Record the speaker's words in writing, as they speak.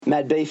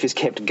Mad Beef is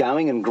kept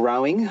going and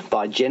growing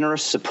by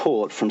generous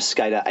support from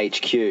Skater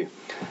HQ.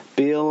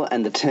 Bill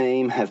and the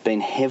team have been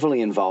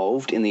heavily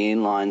involved in the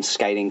inline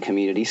skating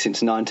community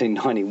since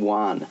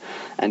 1991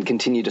 and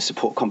continue to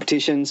support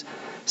competitions,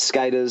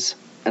 skaters,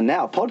 and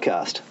now a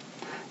podcast.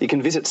 You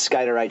can visit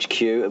Skater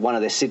HQ at one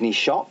of their Sydney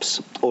shops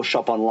or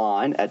shop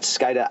online at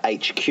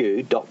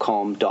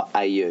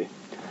skaterhq.com.au.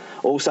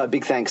 Also,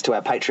 big thanks to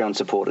our Patreon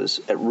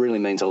supporters. It really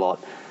means a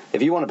lot.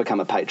 If you want to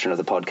become a patron of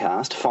the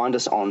podcast, find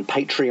us on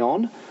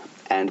Patreon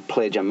and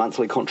pledge a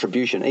monthly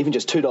contribution. Even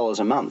just $2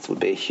 a month would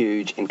be a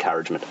huge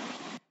encouragement.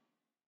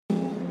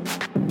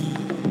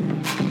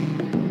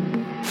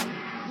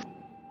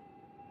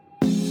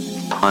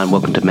 Hi and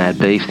welcome to Mad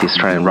Beef, the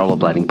Australian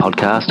rollerblading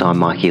podcast. I'm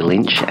Mikey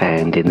Lynch,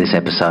 and in this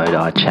episode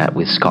I chat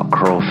with Scott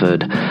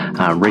Crawford,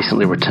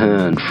 recently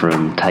returned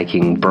from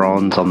taking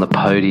bronze on the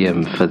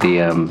podium for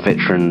the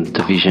veteran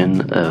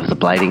division of the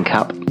Blading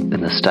Cup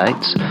in the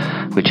States,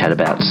 which had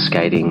about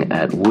skating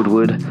at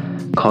Woodward,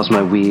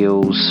 Cosmo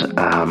wheels,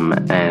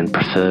 and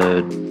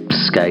preferred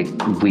skate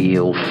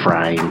wheel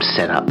frame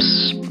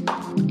setups.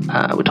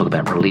 We talk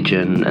about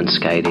religion and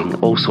skating,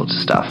 all sorts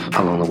of stuff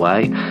along the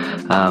way.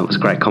 It was a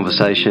great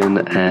conversation,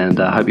 and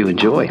I hope you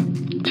enjoy.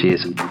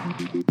 Cheers.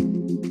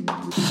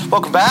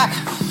 Welcome back.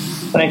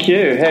 Thank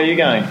you. How are you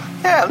going?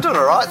 Yeah, I'm doing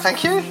all right,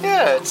 thank you.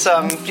 Yeah, it's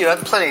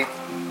plenty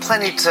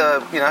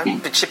to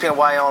be chipping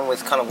away on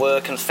with kind of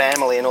work and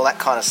family and all that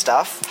kind of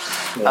stuff.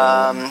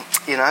 Yeah.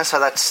 So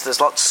there's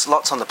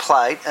lots on the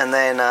plate, and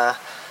then.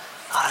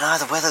 I don't know,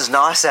 the weather's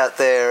nice out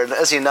there, and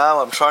as you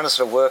know, I'm trying to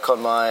sort of work on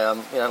my,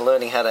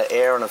 learning how to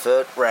air on a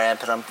vert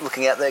ramp, and I'm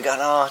looking out there going,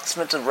 it's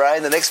meant to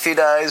rain the next few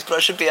days, but I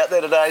should be out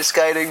there today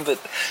skating, but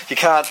you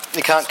can't,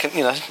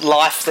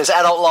 life, there's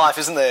adult life,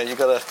 isn't there? You've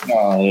got to...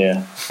 Oh,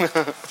 yeah.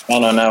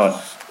 And I know it.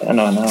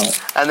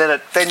 And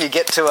then you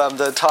get to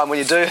the time when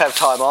you do have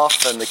time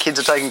off, and the kids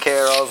are taken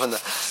care of, and they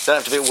don't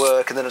have to be at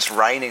work, and then it's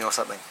raining or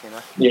something,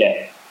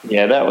 Yeah,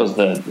 that was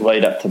the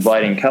lead up to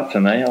Blading Cup for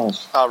me.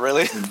 Oh,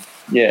 really?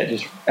 Yeah, it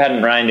just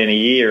hadn't rained in a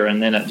year,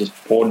 and then it just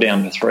poured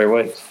down for 3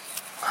 weeks.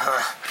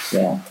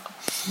 Yeah.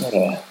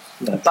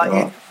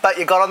 But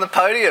you got on the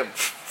podium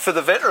for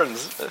the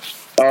veterans.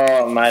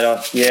 Oh, mate, I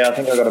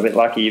think I got a bit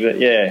lucky, but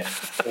yeah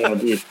I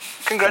did.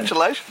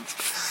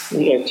 Congratulations.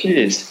 Yeah,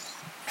 cheers.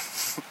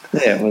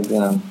 Yeah, it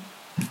was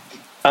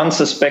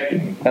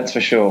unsuspecting, that's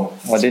for sure.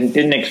 I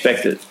didn't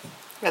expect it.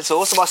 That's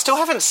awesome. I still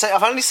haven't seen...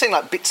 I've only seen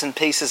like bits and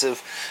pieces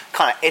of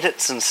kind of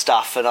edits and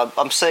stuff, and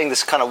I'm seeing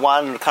this kind of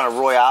one kind of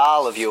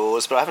royale of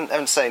yours, but I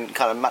haven't seen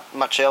kind of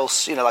much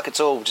else. Like it's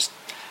all just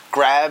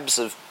grabs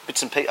of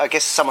bits and pieces. I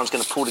guess someone's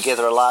going to pull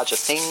together a larger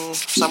thing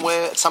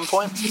somewhere at some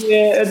point.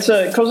 Yeah,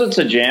 because it's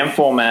a jam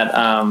format.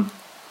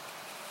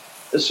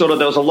 There was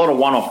a lot of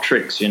one-off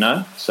tricks,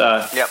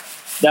 So yep.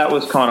 That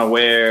was kind of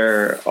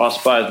where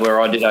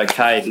I did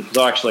okay, because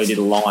I actually did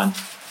a line.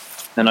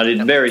 And I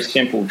did very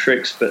simple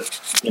tricks, but,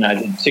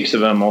 did 6 of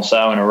them or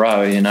so in a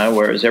row,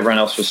 whereas everyone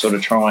else was sort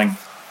of trying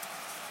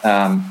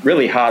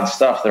really hard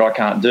stuff that I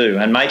can't do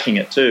and making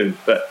it too,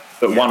 but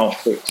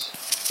one-off tricks.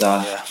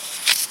 So,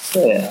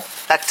 yeah.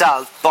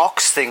 That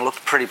box thing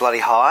looked pretty bloody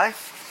high.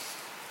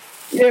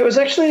 Yeah, it was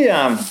actually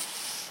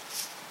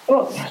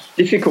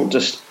difficult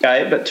to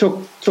skate, but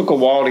took a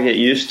while to get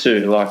used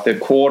to. Like the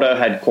quarter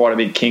had quite a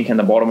big kink in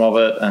the bottom of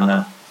it,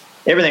 and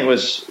everything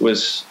was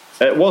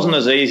it wasn't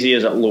as easy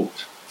as it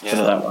looked. Yeah.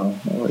 That one.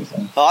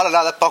 I don't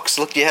know. That box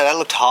looked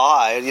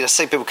high.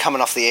 See people coming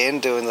off the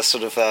end doing the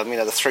sort of the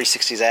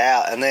 360s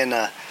out, and then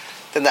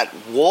that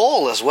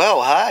wall as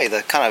well. Hey,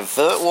 the kind of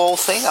vert wall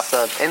thing up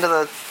the end of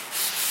the.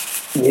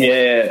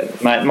 Yeah,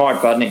 mate.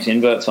 Mike Budnick's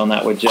inverts on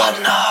that were just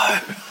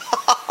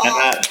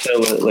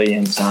absolutely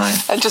insane,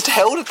 and just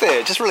held it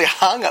there. Just really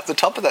hung up the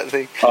top of that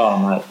thing. Oh,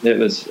 mate, it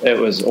was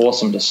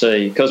awesome to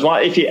see, because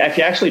if you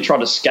actually try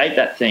to skate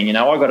that thing,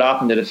 I got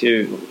up and did a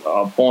few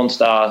porn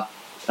star.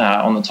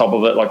 On the top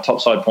of it, like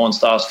topside porn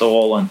star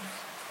stall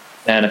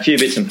and a few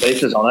bits and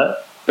pieces on it.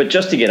 But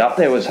just to get up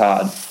there was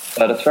hard.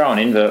 So to throw an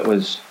invert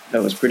was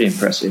pretty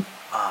impressive.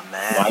 Oh,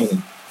 man.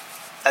 Amazing.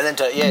 And then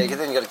you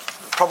got a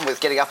problem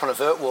with getting up on a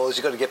vert wall is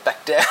you've got to get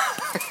back down.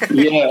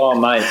 Yeah, oh,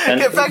 mate. And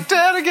get back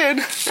down again.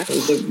 It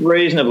was a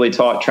reasonably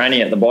tight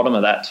tranny at the bottom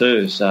of that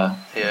too. So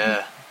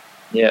yeah,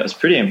 it was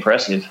pretty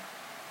impressive.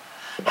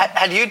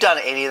 Had you done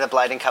any of the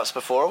Blading Cups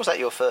before, or was that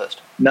your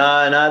first?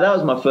 No, that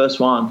was my first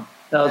one.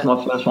 It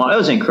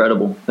was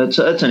incredible. It's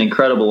an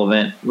incredible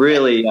event.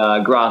 Really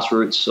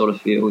grassroots sort of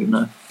feel,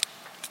 Because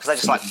they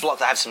just block.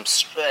 They have some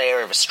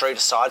area of a street, a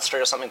side street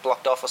or something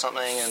blocked off or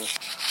something. And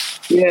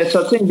yeah,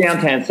 so it's in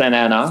downtown St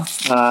Anna.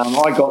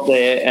 I got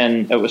there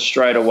and it was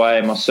straight away.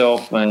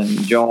 Myself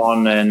and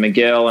John and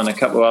Miguel and a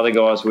couple of other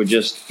guys were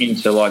just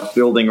into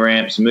building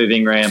ramps,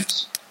 moving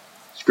ramps,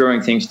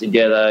 screwing things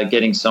together,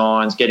 getting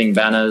signs, getting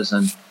banners,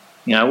 and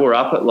we're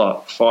up at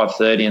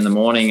 5:30 in the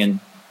morning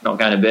and not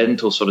going to bed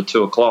until sort of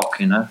 2 o'clock.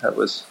 That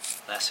was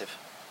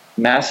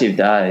massive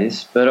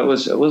days, but it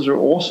was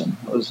awesome.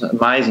 It was an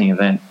amazing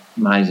event.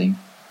 Amazing.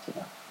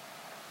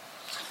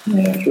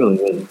 Yeah, it's really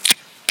good.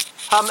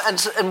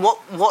 And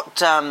what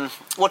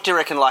do you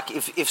reckon? Like,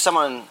 if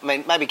someone, I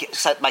mean, maybe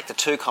make the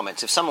two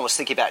comments. If someone was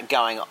thinking about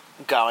going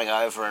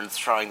over and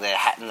throwing their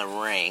hat in the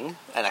ring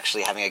and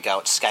actually having a go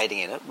at skating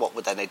in it, what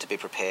would they need to be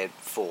prepared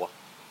for?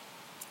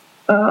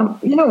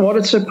 You know what?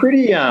 It's a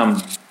pretty.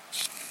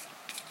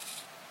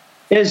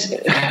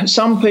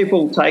 Some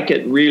people take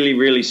it really,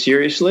 really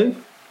seriously.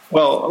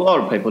 Well, a lot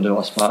of people do,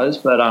 I suppose.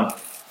 But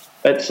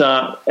it's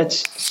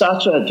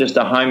such just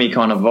a homey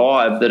kind of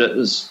vibe that it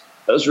was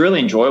really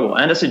enjoyable,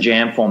 and it's a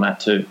jam format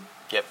too.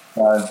 Yep.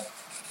 So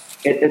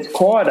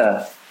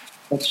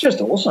it's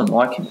just awesome.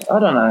 Like, I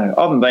don't know,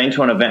 I haven't been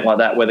to an event like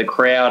that where the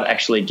crowd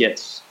actually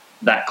gets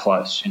that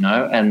close,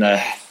 and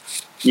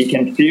you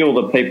can feel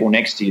the people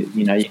next to you.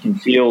 You can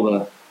feel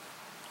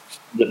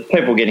the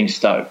people getting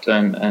stoked,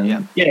 and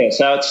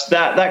so it's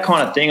that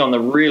kind of thing on the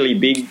really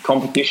big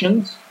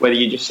competitions, whether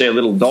you just see a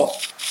little dot,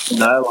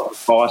 like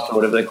Feist or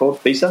whatever they're called,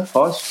 Feist.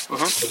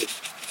 Mm-hmm.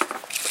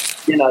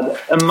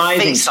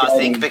 Amazing Feist, I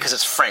think, because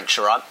it's French,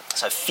 right?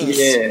 So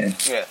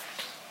Feist. Yeah.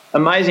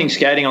 Amazing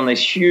skating on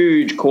these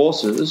huge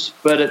courses,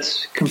 but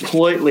it's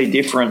completely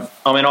different.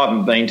 I mean, I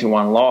haven't been to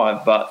one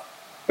live, but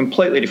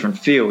completely different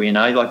feel,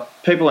 like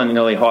people are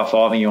nearly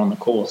high-fiving you on the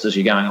course as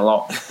you're going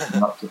along.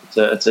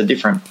 It's a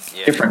different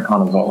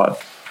kind of vibe.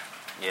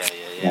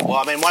 Yeah. Well,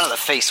 I mean, one of the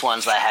Feast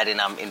ones they had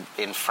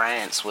in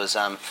France was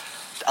a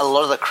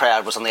lot of the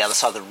crowd was on the other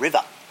side of the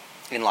river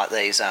in like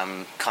these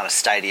kind of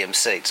stadium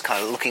seats,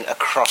 kind of looking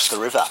across the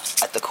river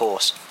at the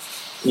course.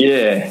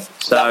 Yeah.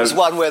 So that was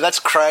one where, that's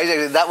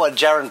crazy. That one,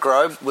 Jaron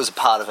Grobe was a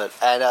part of it,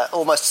 and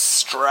almost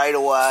straight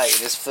away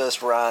in his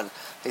first run,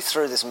 he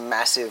threw this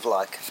massive, 10,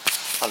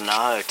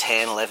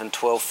 11,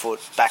 12-foot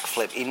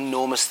backflip,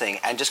 enormous thing,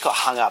 and just got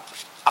hung up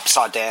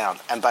upside down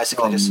and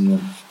basically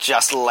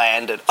just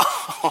landed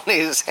on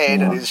his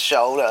head and his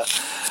shoulder.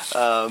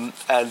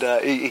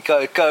 He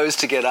goes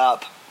to get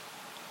up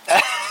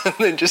and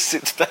then just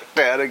sits back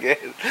down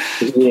again.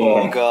 Yeah.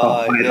 Oh,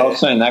 God. I've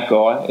seen that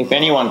guy. If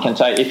anyone can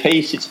if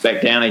he sits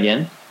back down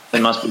again, they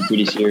must be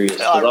pretty serious.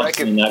 I've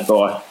seen that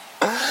guy.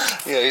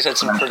 Yeah, he's had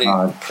some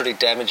pretty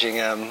damaging.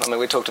 I mean,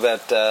 we talked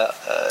about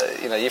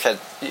you've had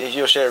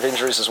your share of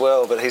injuries as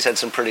well, but he's had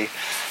some pretty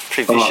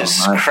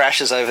vicious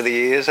crashes over the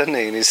years, hasn't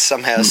he? And he's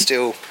somehow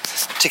still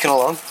ticking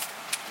along.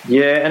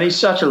 Yeah, and he's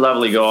such a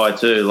lovely guy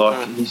too.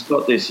 Like he's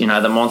got this,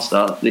 the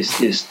monster,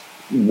 this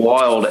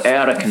wild,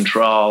 out of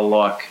control,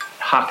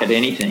 huck at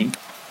anything.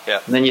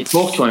 Yeah. And then you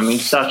talk to him,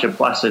 he's such a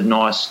placid,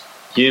 nice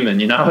human.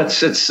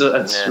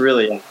 It's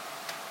really,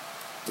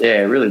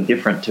 really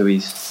different to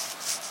his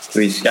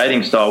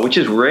skating style, which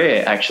is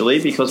rare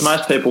actually, because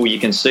most people, you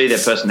can see their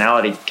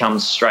personality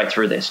comes straight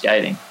through their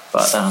skating.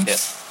 But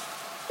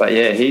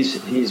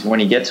he's when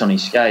he gets on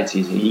his skates,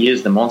 he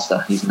is the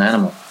monster. He's an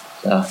animal.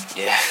 So,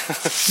 yeah.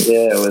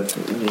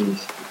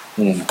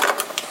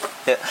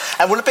 Yeah.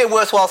 And would it be a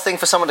worthwhile thing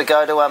for someone to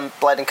go to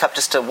Blading Cup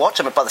just to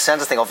watch? I mean, by the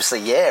sounds of the thing, obviously,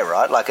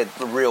 right? Like a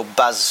real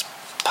buzz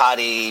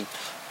party,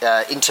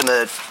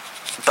 intimate,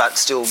 but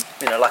still,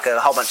 like a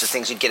whole bunch of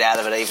things you'd get out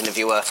of it, even if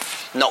you were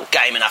not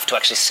game enough to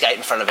actually skate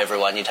in front of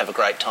everyone. You'd have a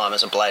great time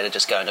as a blader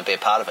just going to be a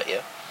part of it,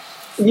 yeah?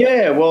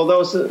 Yeah, well, there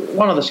was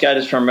one of the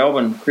skaters from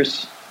Melbourne,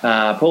 Chris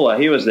Puller,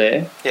 he was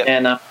there,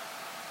 and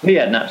he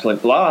had an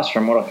absolute blast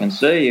from what I can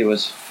see. He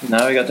was, he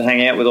got to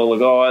hang out with all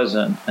the guys,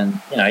 and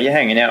you're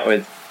hanging out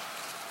with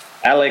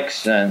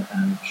Alex and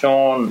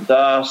Sean,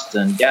 Dust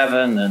and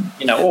Gavin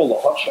and, all the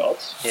hot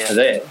shots are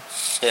there.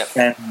 Yeah.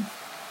 And,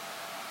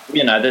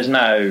 there's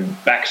no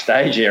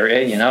backstage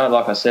area,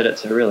 like I said,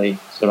 it's a really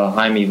sort of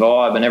homey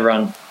vibe, and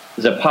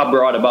there's a pub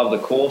right above the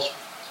course.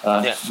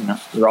 So,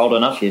 you're old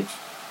enough, you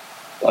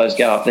guys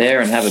go up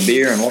there and have a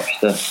beer and watch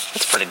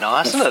That's pretty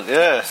nice, isn't it?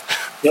 Yeah.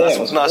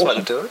 Yeah, it's a nice way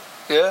to do it.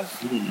 Yeah.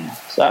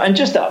 So, and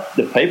just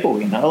the people,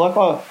 like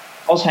I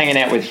was hanging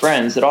out with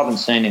friends that I haven't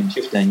seen in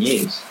 15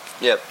 years.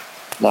 Yep.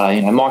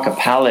 Micah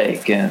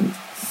Palek and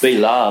B.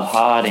 Love,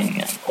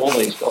 Harding, and all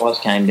these guys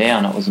came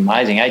down. It was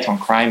amazing. Aton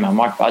Kramer,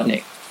 Mike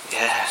Budnick.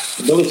 Yeah.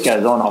 The list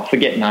goes on. I'll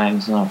forget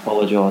names and I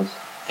apologise.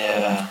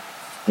 Yeah.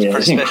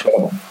 It's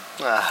incredible.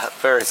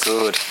 Very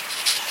good.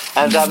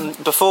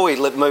 And before we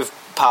move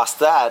past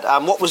that,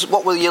 what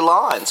were your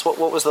lines? What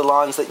was the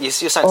lines that you're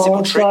saying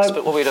simple tricks,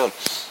 but what were you doing?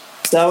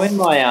 So in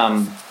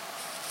my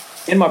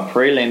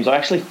prelims, I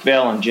actually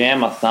fell and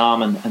jammed my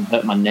thumb and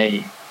hurt my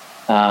knee.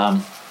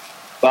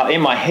 But in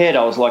my head,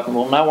 I was like,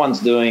 well,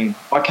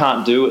 I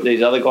can't do what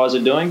these other guys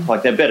are doing.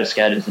 Like, they're better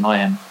skaters than I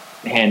am,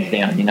 hands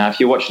down. If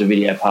you watch the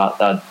video part,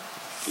 they're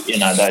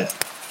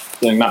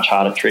doing much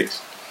harder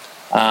tricks.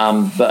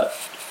 But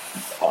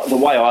the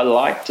way I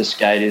like to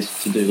skate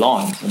is to do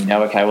lines and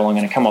go, okay, well, I'm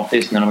going to come off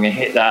this and then I'm going to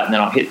hit that and then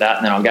I'll hit that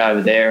and then I'll go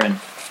over there and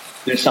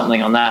do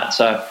something on that.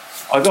 So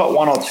I got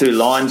one or two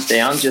lines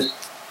down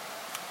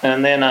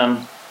and then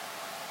I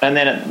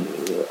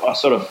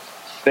sort of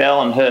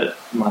fell and hurt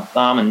my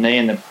thumb and knee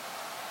in the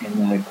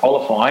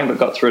qualifying, but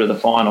got through to the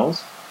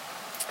finals.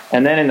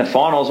 And then in the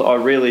finals, I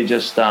really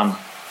just, to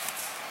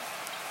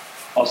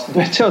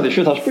tell you the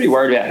truth, I was pretty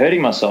worried about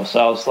hurting myself. So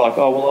I was like,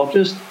 oh, well, I'll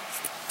just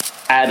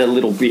add a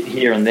little bit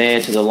here and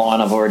there to the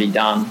line I've already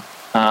done.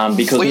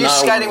 Because were you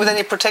skating with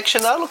any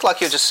protection though? It looked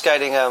like you were just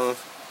skating.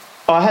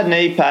 I had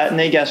knee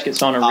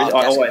gaskets on, I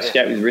always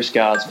skate with wrist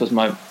guards because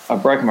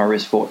I've broken my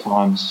wrist 4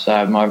 times.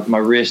 So my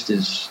wrist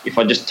is, if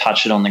I just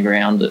touch it on the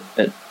ground,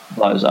 it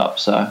blows up.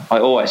 So I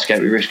always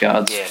skate with wrist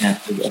guards. Yeah.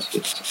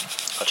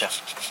 Gotcha.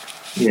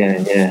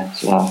 Yeah.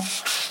 So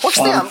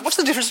what's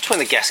the difference between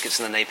the gaskets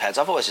and the knee pads?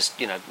 I've always just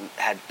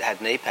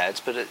had knee pads,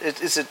 but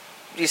is it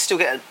you still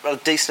get a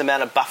decent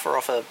amount of buffer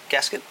off a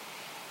gasket?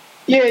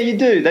 Yeah, you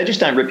do. They just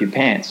don't rip your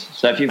pants.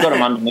 So if you've got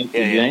them underneath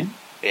your jean,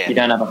 yeah. you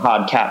don't have a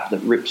hard cap that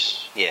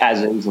rips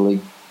as easily,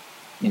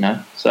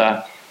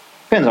 So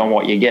depends on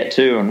what you get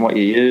to and what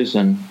you use.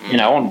 And,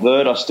 on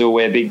vert, I still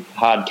wear big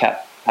hard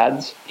cap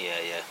pads.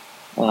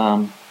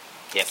 Yeah.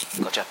 Yep,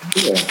 gotcha.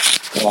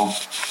 Yeah.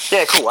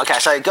 Yeah, cool. Okay,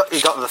 so you got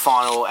to the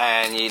final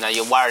and,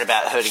 you're worried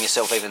about hurting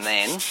yourself even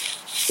then.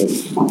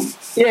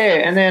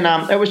 Yeah, and then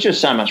it was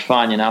just so much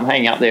fun, I'm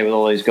hanging up there with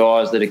all these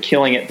guys that are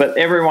killing it, but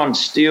everyone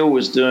still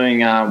was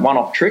doing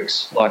one-off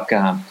tricks, like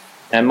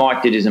and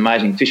Mike did his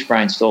amazing fish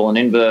brain stall and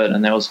invert,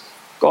 and there was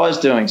guys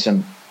doing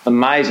some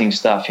amazing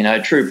stuff,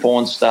 true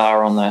porn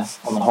star on the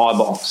high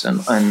box,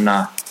 and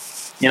I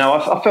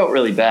felt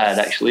really bad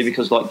actually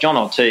because like John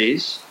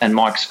Ortiz and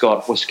Mike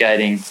Scott were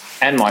skating,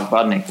 and Mike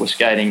Budnick were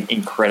skating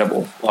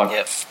incredible,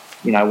 like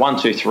 1,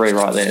 2, 3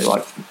 right there,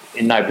 like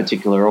in no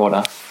particular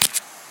order.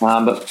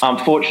 But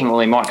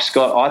unfortunately, Mike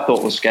Scott, I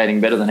thought, was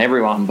skating better than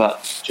everyone,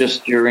 but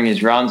just during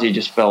his runs, he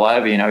just fell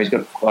over. He's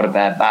got quite a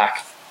bad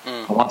back.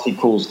 And once he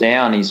cools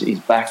down, his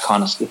back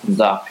kind of stiffens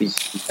up.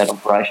 He's had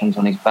operations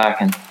on his back,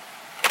 and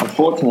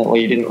unfortunately,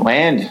 he didn't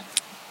land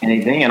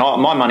anything. And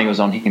my money was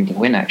on him to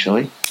win,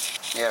 actually.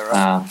 Yeah,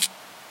 right.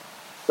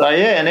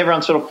 And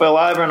everyone sort of fell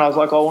over, and I was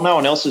like, oh, well, no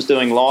one else is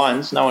doing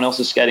lines. No one else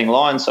is skating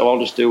lines, so I'll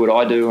just do what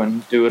I do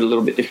and do it a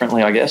little bit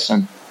differently, I guess.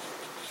 And,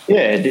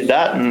 I did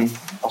that, and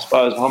I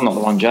suppose I'm not the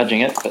one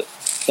judging it, but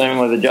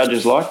seemingly the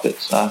judges liked it,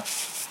 so,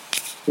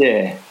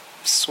 yeah.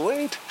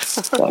 Sweet.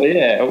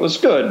 It was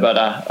good, but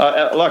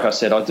like I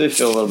said, I do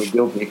feel a little bit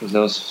guilty because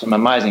there was some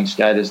amazing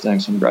skaters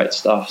doing some great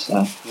stuff,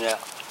 so. Yeah.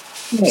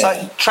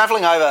 So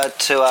travelling over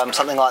to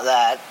something like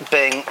that,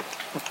 being,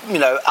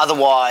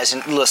 otherwise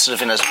sort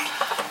of in a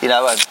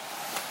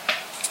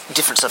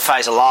different sort of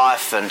phase of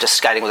life and just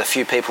skating with a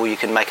few people you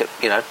can make it,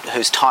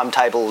 whose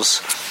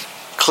timetables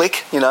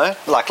click,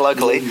 like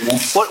locally. Yeah.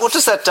 What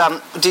does that,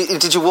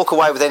 did you walk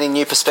away with any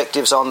new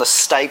perspectives on the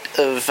state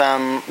of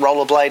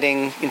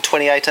rollerblading in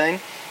 2018?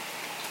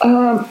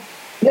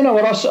 You know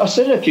what, I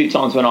said it a few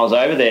times when I was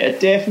over there,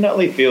 it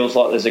definitely feels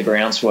like there's a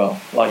groundswell,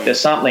 like there's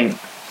something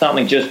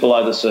just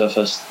below the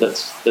surface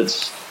that's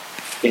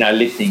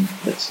lifting,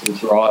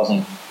 that's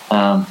rising.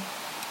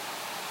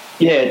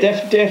 It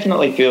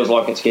definitely feels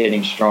like it's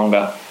getting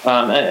stronger.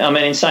 I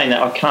mean, in saying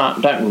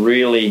that, don't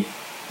really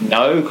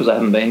know because I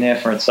haven't been there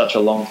for such a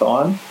long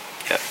time.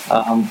 Yep.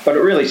 But it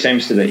really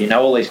seems to be.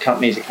 All these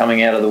companies are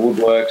coming out of the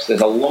woodworks.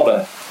 There's a lot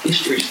of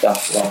history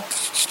stuff.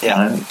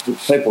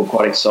 People are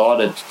quite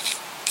excited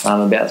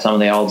about some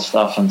of the old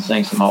stuff and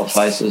seeing some old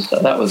faces. So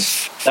that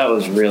was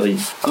really.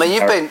 I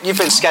mean, you've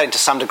been skating to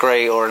some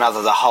degree or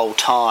another the whole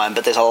time,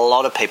 but there's a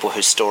lot of people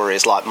whose story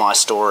is like my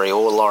story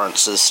or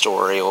Lawrence's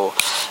story or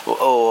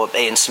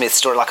Ian Smith's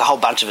story. Like a whole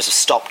bunch of us have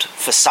stopped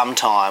for some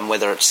time,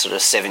 whether it's sort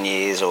of 7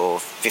 years or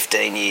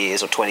 15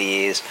 years or 20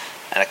 years,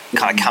 and are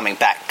kind of coming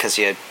back because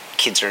your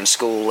kids are in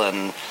school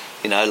and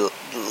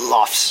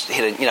life's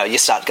hit. You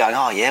start going,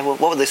 oh yeah, well,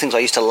 what were the things I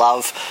used to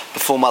love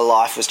before my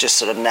life was just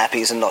sort of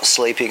nappies and not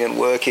sleeping and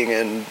working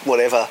and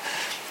whatever.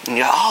 And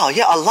you go, oh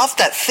yeah, I love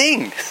that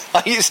thing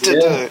I used to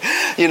do,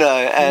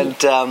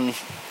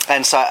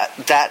 and so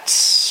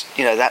that's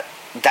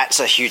that's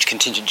a huge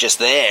contingent just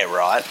there,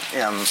 right?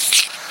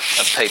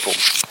 Of people.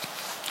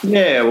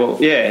 Yeah, well,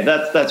 yeah,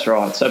 that's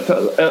right. So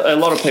a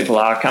lot of people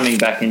are coming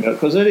back into it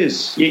because it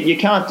is. You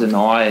can't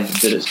deny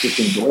that it's just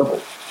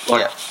enjoyable.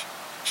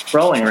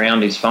 Rolling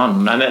around is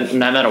fun, no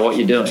matter what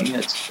you're doing.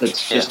 It's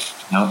just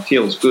it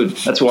feels good.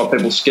 That's why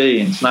people ski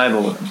and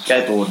snowboard and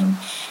skateboard, and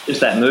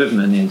just that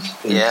movement is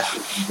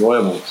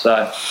enjoyable.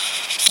 So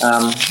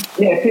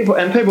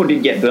people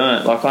did get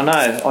burnt. Like I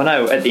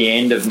know at the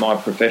end of my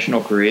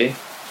professional career,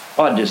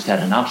 I just had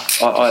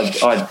enough.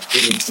 I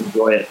didn't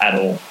enjoy it at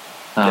all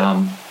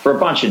for a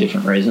bunch of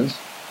different reasons.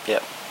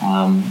 Yep.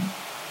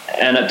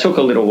 And it took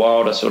a little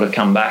while to sort of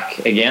come back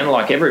again,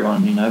 like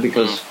everyone,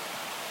 because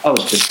I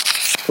was just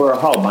for a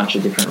whole bunch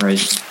of different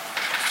reasons.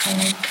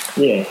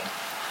 Yeah.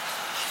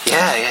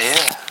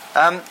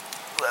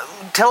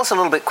 Tell us a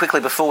little bit quickly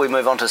before we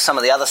move on to some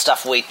of the other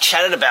stuff we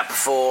chatted about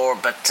before,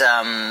 but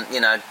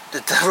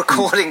the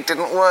recording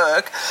didn't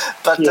work.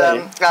 But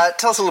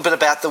tell us a little bit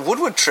about the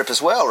Woodward trip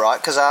as well, right?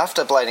 Because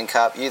after Blading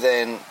Cup, you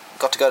then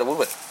got to go to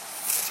Woodward.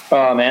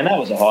 Oh man, that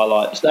was a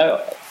highlight.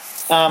 So,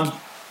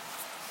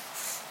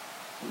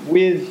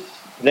 with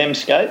them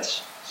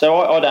skates. So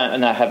I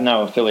don't have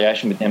no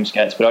affiliation with them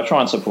skates, but I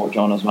try and support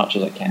John as much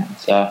as I can.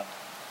 So,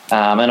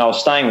 and I was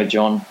staying with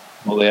John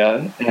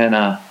Julio,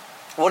 and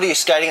what are you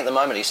skating at the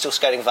moment? Are you still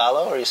skating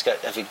Valo, or are you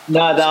have you?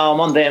 No, I'm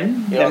on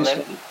them. You're on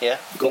them, yeah.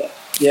 Cool.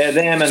 Yeah,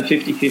 them and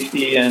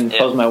 50/50 and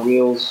Cosmo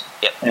wheels.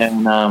 Yep.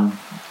 And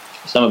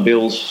some of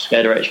Bill's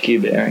Skater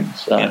HQ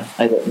bearings, so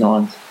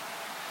 889s.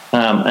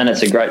 And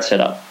it's a great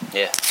setup.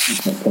 Yeah.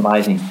 It's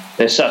amazing.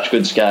 They're such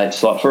good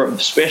skates,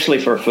 especially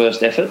for a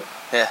first effort.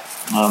 Yeah.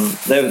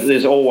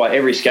 There's always,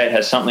 every skate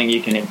has something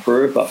you can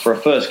improve, but for a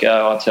first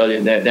go, I tell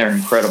you, they're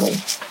incredible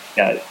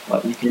skates.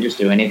 Like, you can just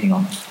do anything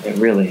on them. They're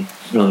really,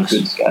 really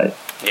good skates.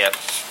 Yep.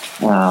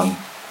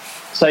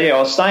 So, I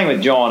was staying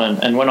with John,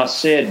 and when I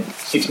said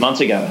 6 months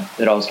ago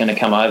that I was going to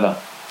come over,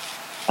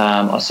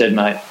 I said,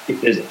 mate,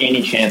 if there's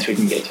any chance we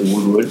can get to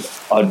Woodward,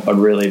 I'd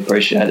really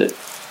appreciate it.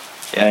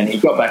 Yeah. And he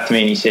got back to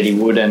me and he said he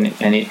would, and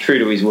he, true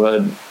to his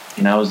word,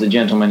 as the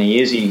gentleman he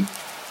is, he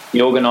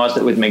organised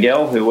it with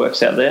Miguel, who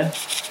works out there.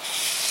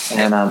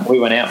 And we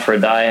went out for a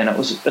day, and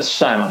it's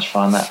so much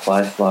fun, that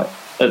place. Like,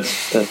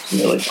 it's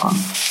really fun,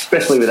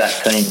 especially with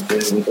that team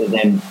too, with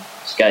them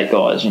skate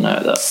guys.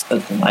 That's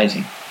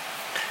amazing.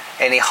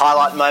 Any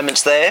highlight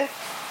moments there?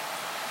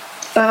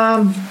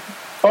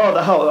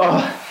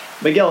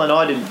 Miguel and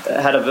I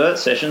had a vert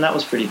session. That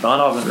was pretty fun.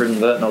 I haven't ridden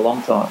vert in a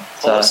long time,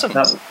 so awesome.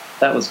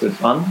 That was good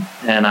fun.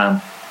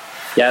 And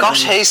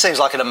gosh, he seems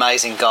like an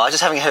amazing guy.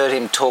 Just having heard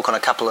him talk on a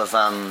couple of,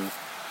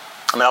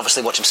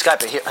 obviously watch him skate,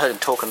 but heard him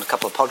talk on a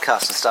couple of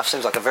podcasts and stuff.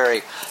 Seems like a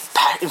very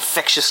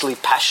infectiously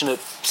passionate,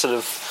 sort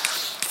of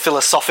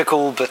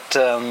philosophical, but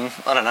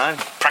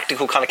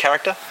practical kind of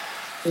character.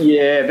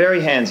 Yeah,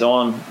 very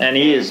hands-on, and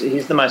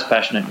he's the most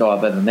passionate guy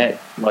I've ever met.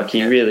 Like,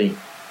 he really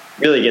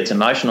gets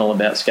emotional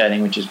about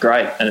skating, which is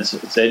great, and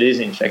it is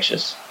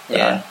infectious.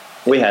 Yeah.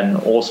 We had an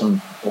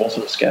awesome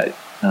skate.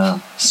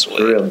 Sweet.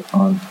 Really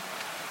fun.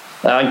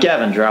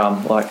 Gavin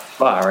Drum, like,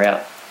 far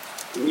out.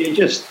 You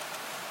just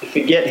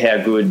forget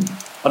how good.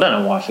 I don't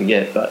know why I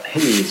forget, but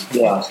he is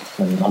just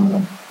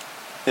phenomenal.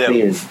 Yep.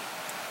 He is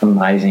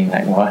amazing,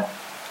 that guy.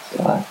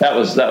 So that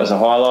was a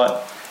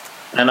highlight.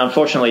 And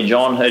unfortunately,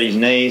 John hurt his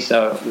knee,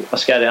 so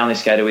I only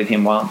skated with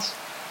him once.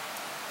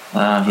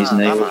 His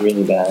knee was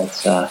really bad.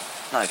 So.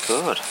 No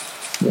good.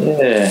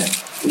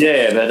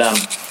 Yeah, but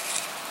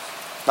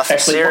nothing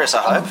serious,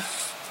 I hope.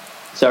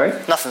 Sorry?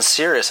 Nothing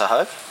serious, I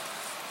hope.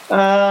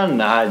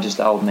 No, just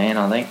old man,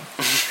 I think.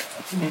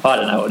 I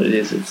don't know what it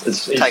is.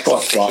 It takes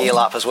long to heal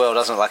up as well,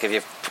 doesn't it? Like if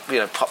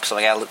you pop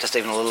something out, just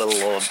even a little,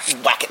 or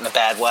whack it in a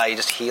bad way, you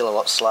just heal a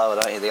lot slower,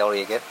 don't you? The older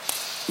you get.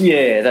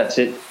 Yeah, that's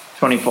it.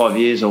 25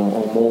 years or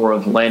more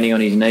of landing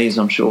on his knees,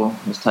 I'm sure,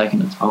 has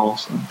taken its toll.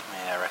 So.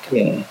 Yeah, I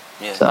reckon.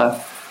 Yeah.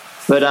 So,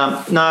 but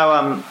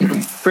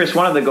Chris,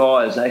 one of the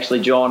guys,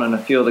 actually John and a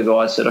few of the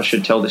guys said I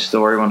should tell this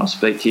story when I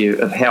speak to you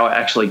of how I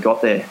actually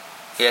got there.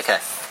 Yeah, okay.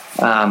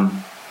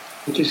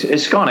 Which is,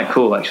 it's kind of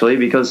cool actually,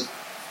 because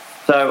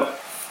I'm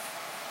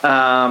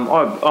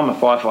a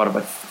firefighter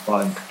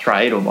by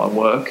trade or by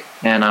work,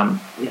 and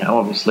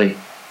obviously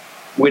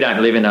we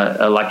don't live in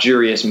a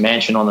luxurious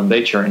mansion on the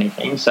beach or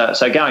anything. So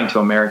going to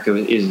America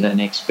is an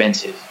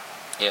expensive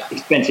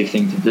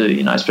thing to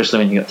do, especially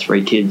when you've got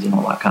 3 kids and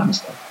all that kind of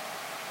stuff.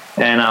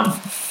 And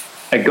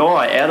a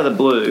guy out of the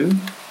blue,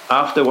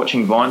 after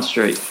watching Vine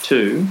Street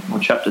 2, or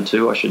Chapter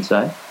 2, I should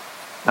say,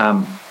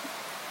 I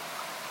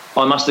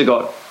must have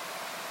got,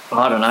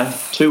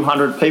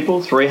 200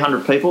 people,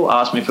 300 people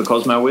asked me for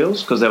Cosmo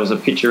wheels, because there was a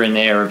picture in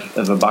there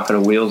of a bucket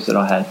of wheels that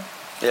I had.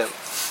 Yeah.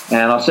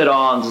 And I said,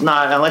 no,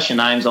 unless your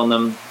name's on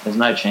them, there's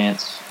no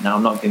chance. No,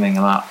 I'm not giving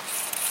them up.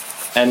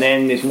 And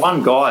then this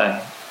one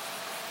guy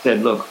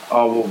said, look,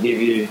 I will give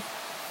you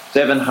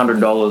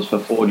 $700 for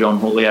 4 John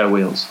Julio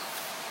wheels.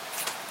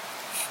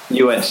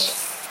 US.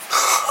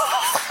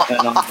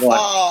 And I'm like,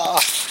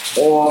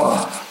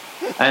 oh.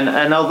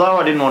 And although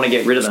I didn't want to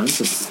get rid of them,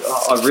 because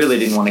I really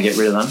didn't want to get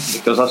rid of them,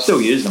 because I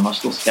still use them, I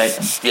still skate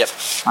them. Yep.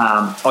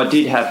 I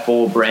did have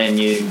 4 brand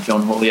new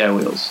John Julio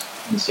wheels.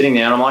 And sitting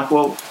there, and I'm like,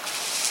 well,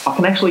 I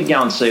can actually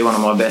go and see one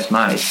of my best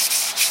mates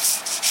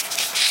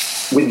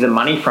with the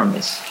money from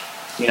this.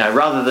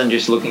 Rather than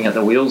just looking at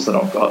the wheels that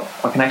I've got,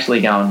 I can actually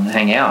go and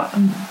hang out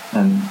and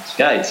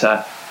skate.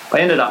 So I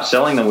ended up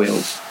selling the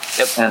wheels.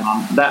 Yep. And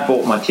that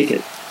bought my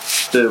ticket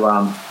to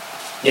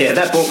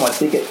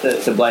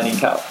Blading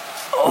Cup.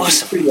 Awesome. Which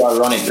is pretty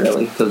ironic,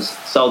 really, because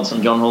sold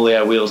some John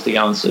Julio wheels to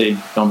go and see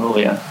John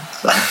Julio.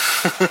 So,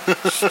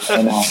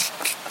 and,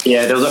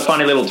 there was a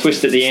funny little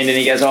twist at the end, and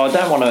he goes, I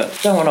don't want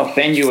to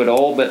offend you at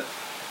all, but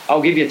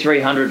I'll give you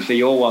 300 for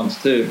your ones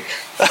too.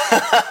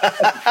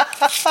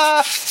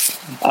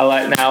 I'm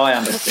like, no, I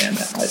understand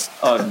that, mate.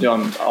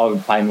 John, I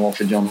would pay more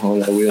for John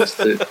Julio wheels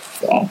too.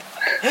 So.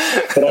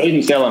 But I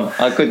didn't sell them.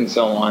 I couldn't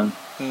sell mine.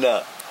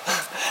 No.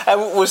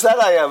 And was that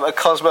a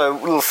Cosmo,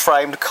 little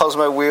framed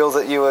Cosmo wheel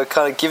that you were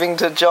kind of giving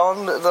to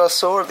John that I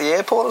saw at the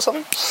airport or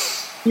something?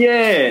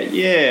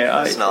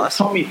 Yeah. That's nice.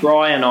 Tommy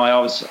Fry and I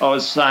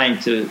was saying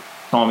to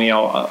Tommy,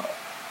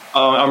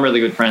 I'm really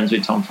good friends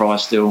with Tom Fry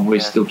still. We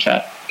still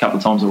chat a couple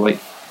of times a week.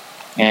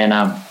 And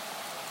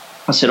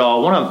I said, I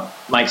want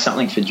to make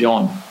something for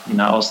John.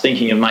 I was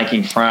thinking of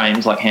making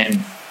frames, like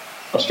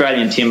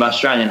Australian timber,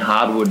 Australian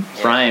hardwood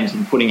frames,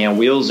 and putting our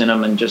wheels in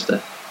them, and just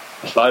a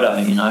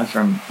photo,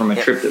 from a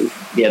trip that we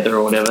together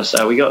or whatever.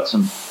 So we got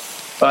some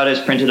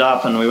photos printed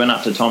up, and we went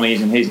up to Tommy's,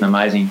 and he's an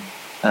amazing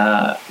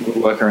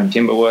woodworker and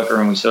timber worker,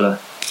 and we sort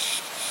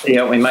of he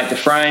helped me make the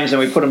frames, and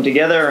we put them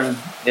together, and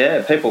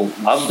yeah, people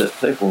loved it.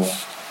 People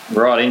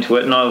were right into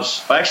it, and I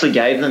actually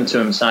gave them to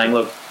him, saying,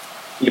 look,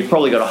 you've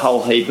probably got a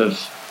whole heap of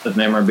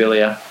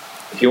memorabilia.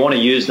 If you want to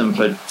use them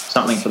for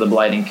something for the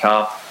Blading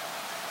Cup,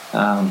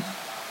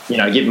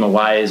 give them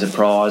away as a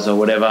prize or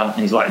whatever.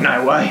 And he's like,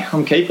 no way,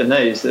 I'm keeping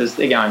these.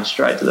 They're going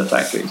straight to the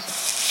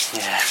factories.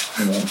 Yeah.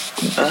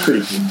 It's pretty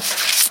good.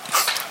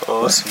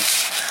 Awesome.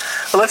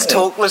 Well,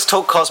 let's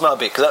talk Cosmo a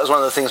bit, because that was one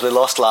of the things we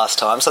lost last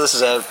time. So this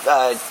is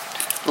a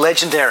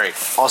legendary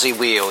Aussie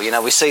wheel.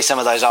 We see some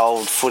of those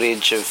old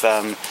footage of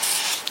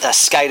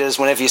skaters.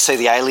 Whenever you see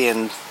the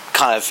alien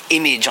kind of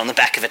image on the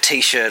back of a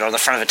T-shirt or on the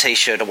front of a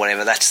T-shirt or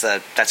whatever,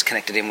 that's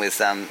connected in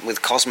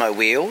with Cosmo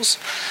wheels.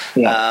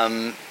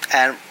 Yeah.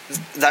 And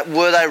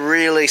were they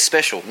really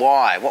special?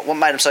 Why? What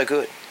made them so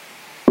good?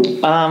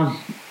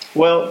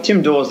 Well,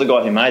 Tim Dawes, the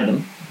guy who made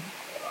them,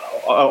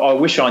 I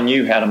wish I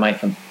knew how to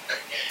make them,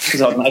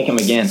 because I'd make them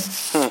again.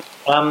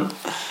 I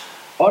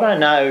don't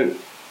know.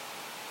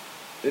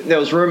 There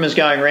was rumours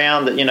going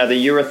around that, the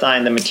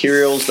urethane, the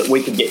materials that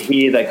we could get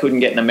here, they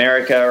couldn't get in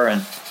America,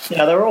 and,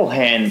 they're all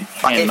handmade.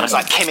 It was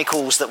like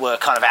chemicals that were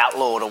kind of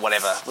outlawed or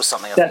whatever, was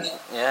something.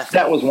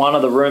 That was one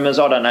of the rumours.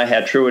 I don't know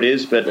how true it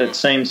is, but it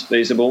seems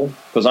feasible,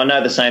 because I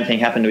know the same thing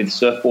happened with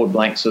surfboard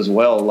blanks as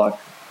well. Like,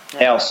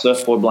 our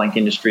surfboard blank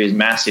industry is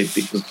massive,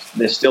 because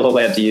they're still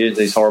allowed to use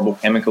these horrible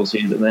chemicals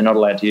here that they're not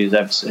allowed to use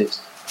overseas.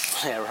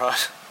 Yeah,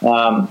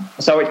 right.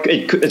 So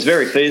it's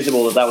very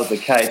feasible that was the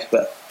case,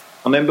 but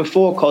I mean,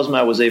 before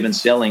Cosmo was even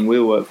selling, we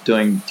were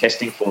doing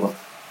testing for them,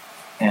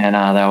 and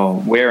they were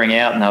wearing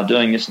out, and they were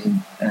doing this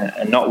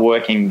and not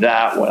working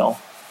that well.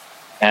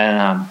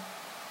 And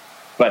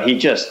but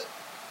he's just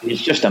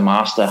a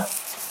master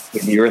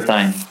with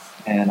urethane,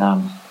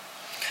 and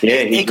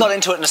he got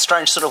into it in a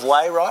strange sort of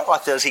way, right?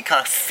 Like he kind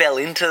of fell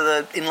into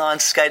the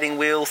inline skating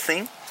wheel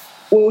thing.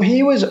 Well,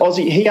 he was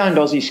Aussie. He owned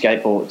Aussie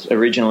Skateboards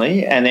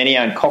originally, and then he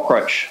owned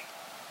Cockroach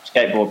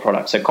skateboard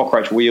products, so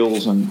Cockroach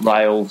wheels and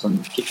rails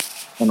and kits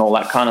and all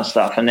that kind of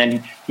stuff. And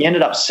then he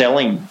ended up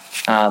selling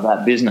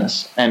that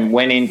business and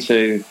went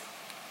into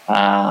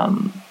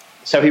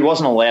so he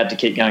wasn't allowed to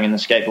keep going in the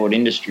skateboard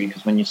industry,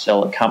 because when you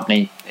sell a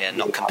company,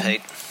 not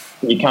compete.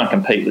 You can't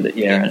compete with it.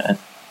 And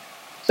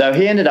so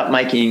he ended up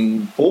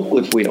making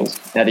forklift wheels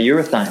out of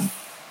urethane,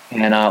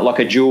 and like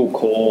a dual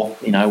core,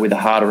 with a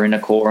harder inner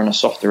core and a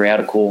softer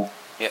outer core.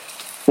 Yep.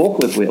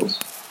 Forklift wheels.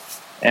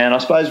 And I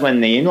suppose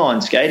when the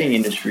inline skating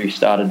industry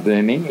started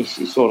booming,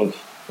 he sort of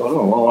thought,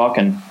 oh, well,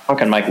 I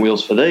can make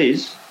wheels for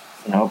these.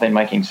 I've been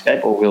making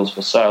skateboard wheels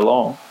for so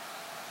long.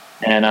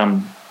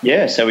 And,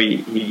 so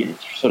he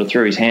sort of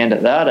threw his hand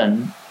at that.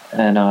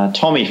 And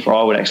Tommy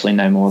Fry would actually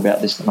know more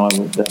about this than I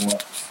would.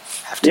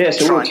 Have to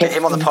try and get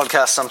him on the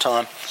podcast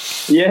sometime.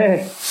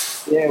 Yeah.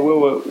 Yeah,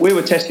 we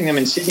were testing them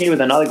in Sydney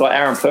with another guy,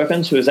 Aaron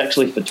Perkins, who is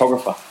actually a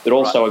photographer, but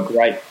also a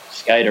great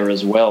skater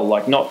as well.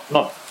 Like, not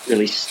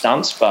really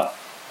stunts, but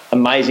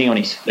amazing on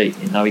his feet.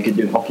 He could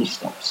do hockey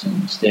stops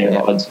and stair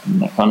rides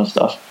and that kind of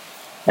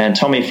stuff. And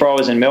Tommy Fry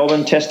was in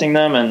Melbourne testing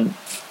them, and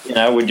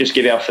we'd just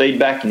give our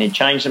feedback, and he'd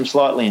change them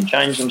slightly,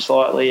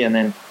 and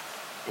then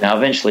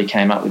eventually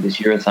came up with this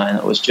urethane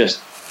that was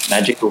just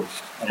magical.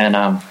 And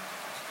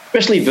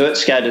especially vert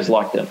skaters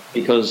liked it,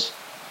 because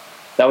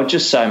they were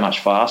just so much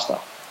faster.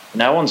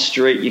 On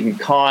street you can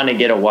kind of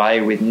get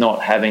away with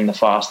not having the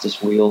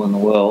fastest wheel in the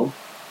world,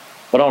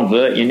 but on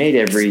vert you need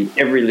every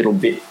little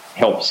bit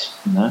helps,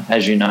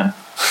 as you know.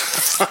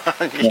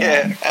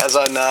 As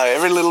I know,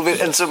 every little bit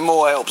and some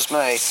more helps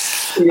me.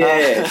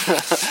 Yeah.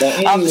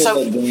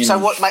 So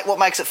what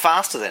makes it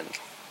faster then?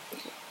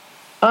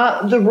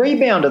 The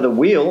rebound of the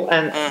wheel,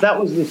 and that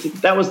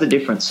was the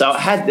difference. So it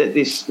had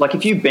this, like,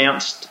 if you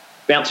bounce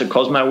a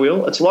Cosmo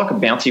wheel, it's like a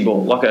bouncy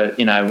ball, like a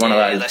one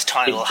of those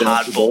tiny little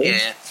hard balls.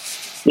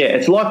 Yeah,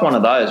 it's like one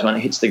of those when it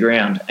hits the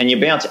ground, and you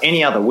bounce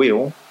any other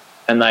wheel,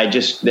 and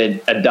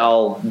they're a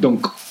dull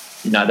dunk.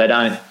 They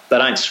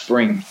don't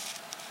spring.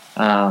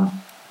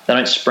 They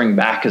don't spring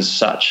back as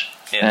such,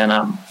 and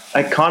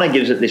it kind of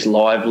gives it this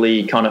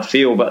lively kind of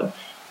feel. But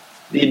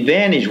the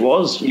advantage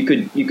was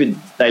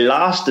they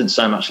lasted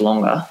so much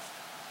longer,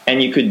 and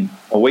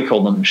we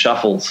call them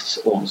shuffles,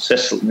 or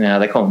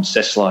they call them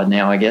cess slide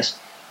now, I guess.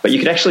 But you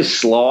could actually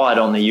slide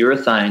on the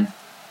urethane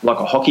like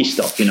a hockey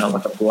stock,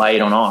 like a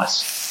blade on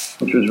ice,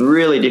 which was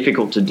really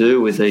difficult to do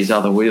with these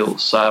other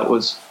wheels. So it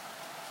was,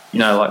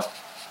 like,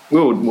 we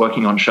were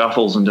working on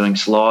shuffles and doing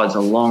slides a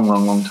long,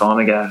 long, long time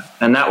ago,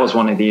 and that was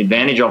one of the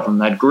advantage of them.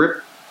 They'd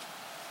grip,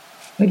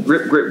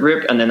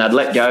 and then they'd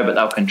let go, but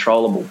they were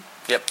controllable.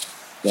 Yep.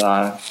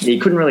 So you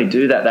couldn't really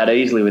do that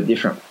easily with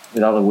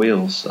other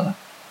wheels. So.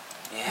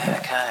 Yeah.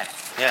 Okay.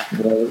 Yeah.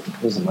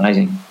 It was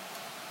amazing.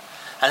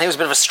 And he was a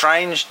bit of a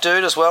strange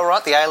dude as well,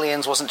 right? The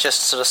aliens wasn't just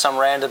sort of some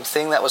random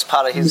thing. That was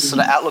part of his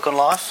sort of outlook on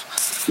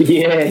life.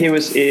 Yeah, he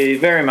was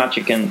very much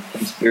a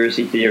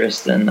conspiracy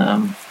theorist, and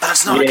but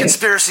it's not a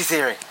conspiracy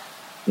theory.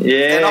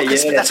 Yeah,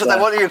 that's what they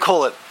want you to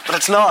call it, but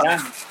it's not.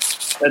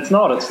 It's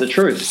not. It's the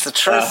truth. It's the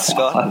truth,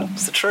 Scott.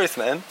 It's the truth,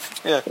 man.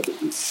 Yeah.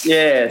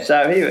 Yeah.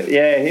 So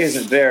he was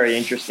a very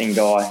interesting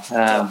guy.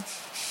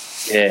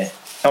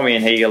 Tommy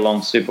and he get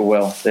along super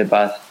well. They're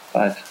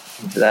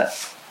both into that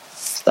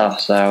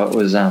stuff. So it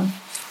was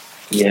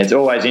it's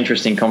always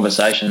interesting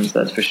conversations.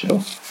 That's for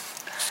sure.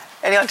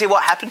 Any idea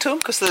what happened to him?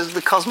 Because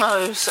the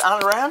Cosmos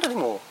aren't around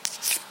anymore.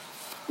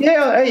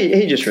 Yeah,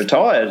 he just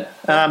retired.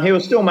 He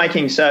was still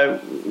making, so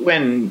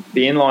when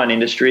the inline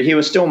industry, he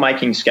was still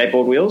making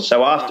skateboard wheels.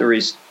 So after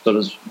his sort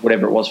of,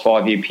 whatever it was,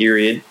 5-year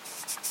period,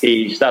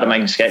 he started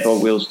making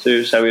skateboard wheels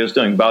too. So he was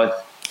doing both.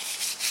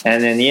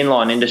 And then the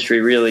inline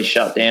industry really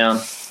shut down.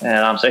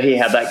 And so he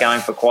had that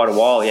going for quite a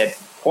while. He had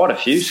quite a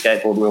few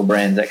skateboard wheel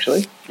brands,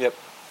 actually. Yep.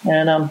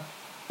 And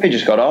he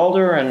just got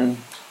older and,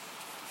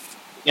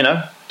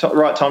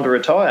 right time to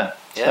retire.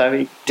 Yeah. So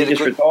he did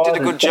a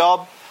good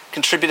job.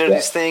 Contributed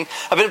his thing.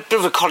 A bit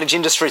of a cottage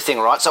industry thing,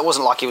 right? So it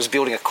wasn't like he was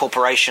building a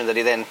corporation that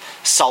he then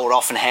sold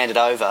off and handed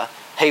over.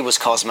 He was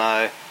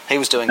Cosmo. He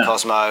was doing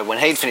Cosmo. When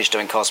he'd finished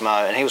doing Cosmo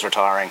and he was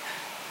retiring,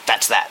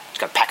 that's that. He's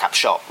got to pack up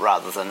shop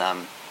rather than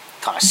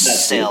kind of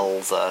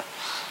sell the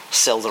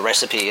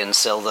recipe and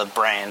sell the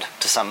brand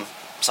to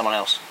someone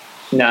else.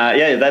 No,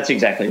 yeah, that's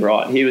exactly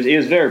right. He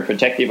was very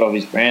protective of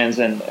his brands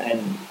and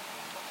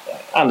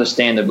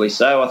understandably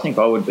so. I think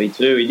I would be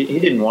too. He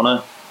didn't want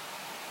to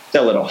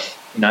sell it off.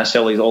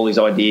 Sell all his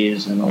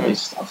ideas and all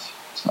this stuff.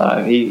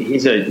 So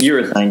he's a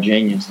urethane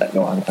genius, that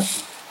guy.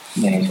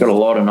 Yeah, he's got a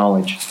lot of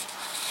knowledge.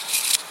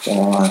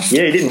 So, he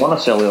didn't want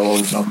to sell all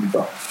his knowledge.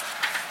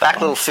 Back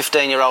little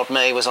 15-year-old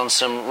me was on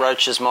some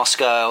Roaches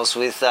Moscows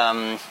with,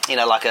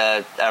 like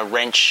a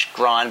wrench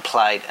grind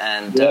plate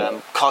and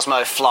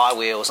Cosmo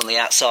flywheels on the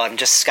outside and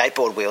just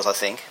skateboard wheels, I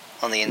think,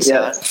 on the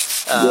inside.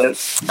 And,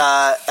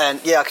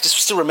 I could just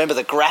still remember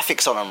the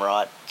graphics on them,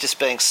 right? Just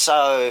being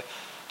so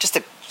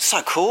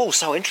cool,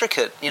 so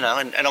intricate,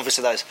 and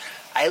obviously those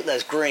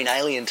green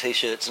alien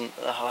T-shirts, and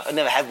I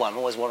never had one,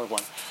 always wanted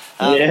one.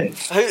 Who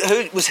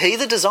was he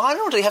the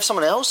designer, or did he have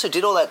someone else who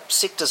did all that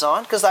sick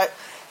design? Because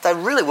they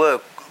really were.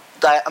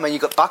 You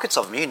got buckets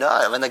of them,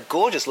 they're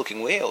gorgeous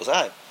looking wheels,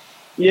 eh?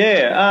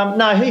 Yeah,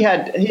 no, he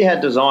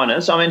had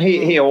designers. I mean,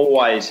 he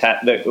always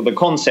had the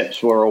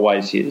concepts were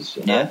always his,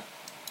 Yeah.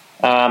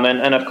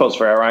 And of course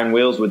for our own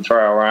wheels, we'd throw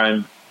our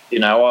own.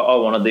 I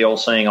wanted the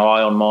all-seeing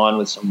eye on mine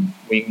with some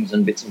wings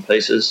and bits and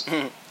pieces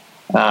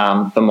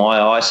for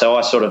my eye. So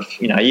I sort of,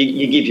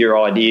 you give your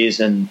ideas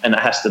and it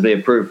has to be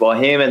approved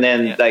by him, and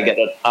then they get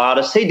an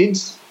artist. He did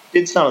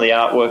some of the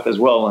artwork as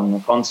well and the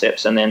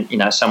concepts, and then,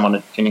 someone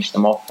had finished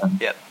them off.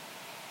 And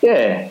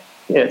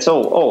it's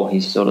all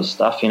his sort of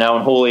stuff,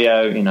 and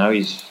Julio,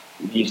 he's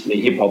used to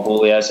be hip-hop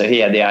Julio, so he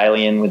had the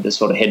alien with the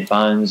sort of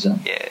headphones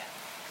and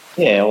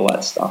all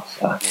that stuff.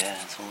 So. Yeah,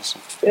 that's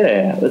awesome.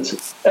 Yeah,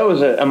 that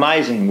was an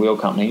amazing wheel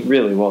company. It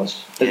really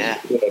was.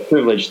 It's a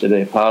privilege to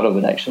be a part of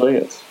it,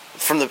 actually.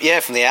 From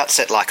the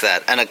outset like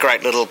that, and a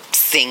great little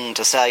thing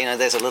to say,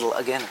 there's a little,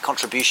 again,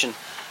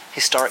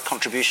 historic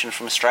contribution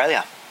from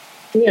Australia.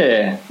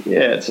 Yeah,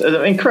 it's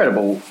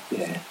incredible.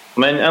 Yeah. I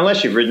mean,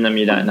 unless you've ridden them,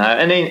 you don't know.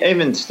 And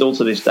even still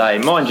to this day,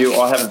 mind you,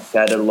 I haven't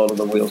skated a lot of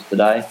the wheels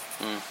today,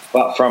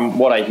 but from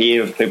what I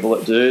hear of people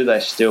that do,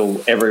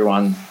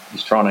 everyone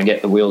is trying to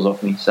get the wheels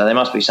off me, so there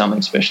must be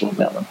something special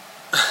about them.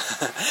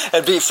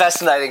 It'd be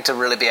fascinating to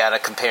really be able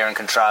to compare and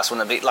contrast,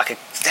 wouldn't it be? Like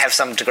have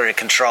some degree of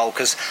control,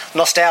 because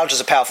nostalgia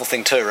is a powerful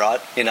thing too, right?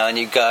 And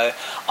you go,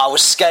 I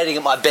was skating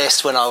at my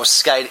best when I was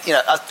skating.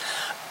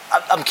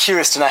 I'm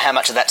curious to know how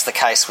much of that's the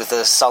case with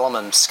the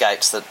Solomon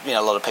skates that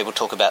a lot of people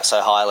talk about so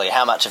highly.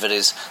 How much of it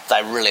is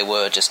they really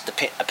were just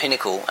a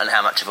pinnacle, and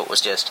how much of it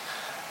was just,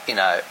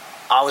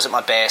 I was at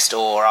my best,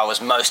 or I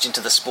was most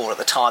into the sport at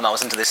the time. I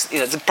was into this.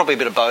 There's probably a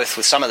bit of both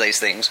with some of these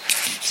things.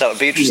 So it'd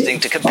be interesting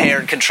to compare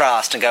and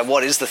contrast and go,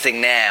 what is the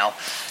thing now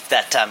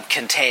that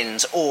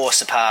contends or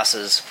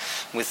surpasses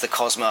with the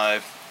Cosmo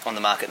on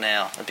the market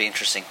now? It'd be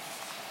interesting.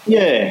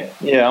 Yeah.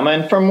 I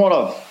mean, from what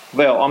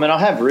I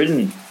have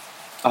ridden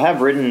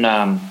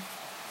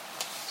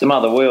some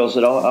other wheels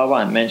that I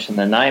won't mention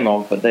the name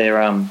of, but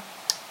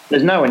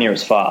there's nowhere near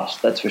as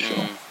fast. That's for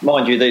sure.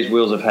 Mind you, these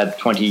wheels have had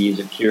 20 years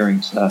of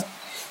curing, so.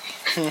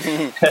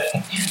 they've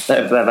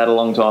had a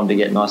long time to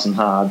get nice and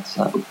hard.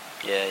 So.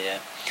 Yeah.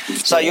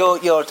 So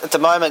you're at the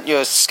moment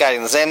you're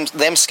skating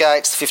them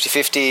skates, the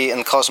 50/50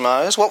 and the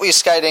Cosmos. What were you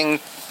skating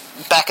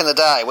back in the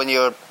day when you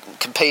were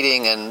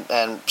competing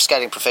and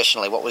skating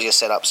professionally? What were your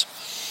setups?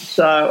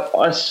 So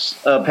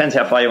depends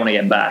how far you want to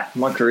get back.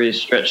 My career's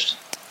stretched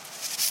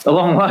a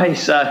long way.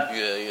 So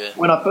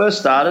when I first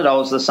started, I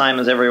was the same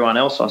as everyone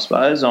else, I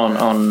suppose,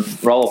 on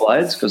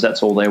rollerblades, because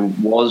that's all there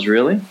was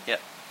really. Yeah.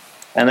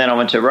 And then I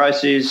went to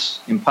Roces,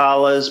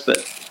 Impalas,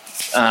 but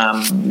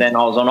then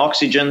I was on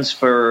oxygens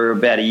for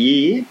about a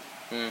year.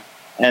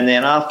 And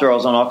then after I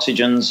was on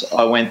oxygens,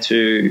 I went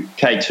to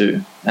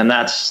K2, and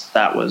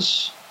that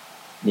was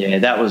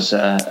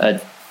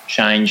a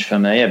change for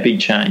me, a big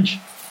change,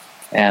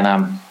 and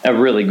a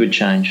really good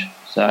change.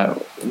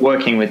 So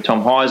working with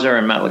Tom Heiser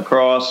and Matt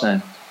Lacrosse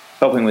and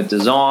helping with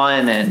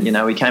design, and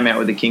we came out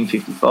with the King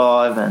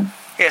 55, and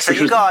Yeah, so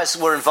you guys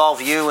were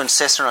involved, you and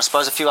Sessa and I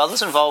suppose a few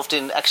others, involved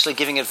in actually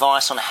giving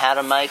advice on how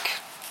to make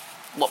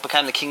what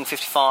became the King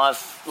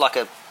 55 like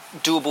a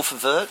doable for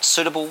vert,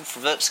 suitable for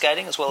vert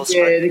skating as well as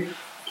street? The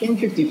King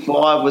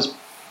 55 was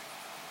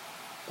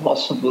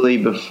possibly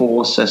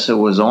before Sessa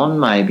was on,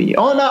 maybe.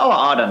 Oh no,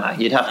 I don't know.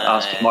 You'd have to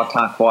ask him. I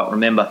can't quite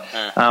remember.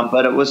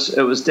 But it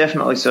was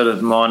definitely sort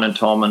of mine and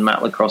Tom and Matt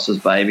Lacrosse's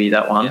baby,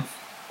 that one.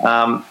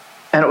 Yeah.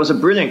 And it was a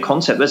brilliant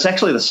concept. It's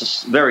actually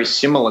this very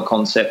similar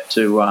concept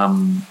to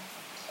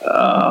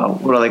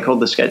what are they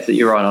called? The skates that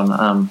you ride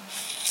on?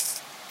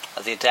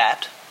 The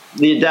Adapt.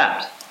 The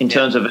Adapt. In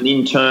terms of an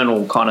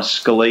internal kind of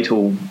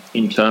skeletal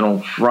internal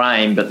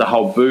frame, but the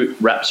whole boot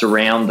wraps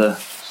around the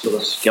sort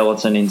of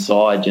skeleton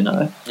inside, you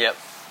know. Yep.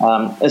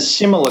 A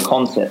similar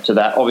concept to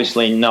that,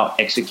 obviously not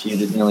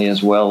executed nearly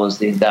as well as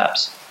the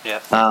Adapts.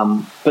 Yep.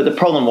 But the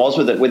problem was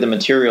with the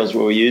materials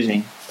we were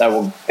using, they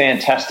were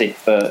fantastic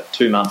for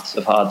 2 months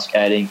of hard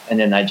skating, and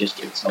then they just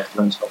get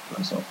softer and softer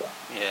and softer.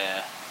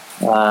 Yeah.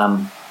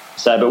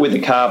 But with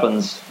the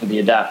carbons, with the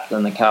Adapt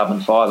and the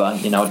carbon fibre,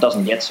 you know, it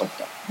doesn't get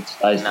softer. It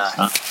stays the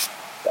same.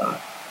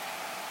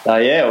 So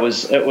yeah, it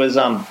was they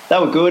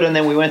were good, and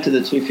then we went to the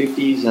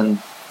 250s and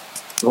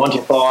the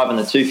 125 and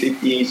the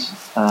 250s,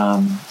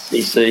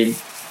 CC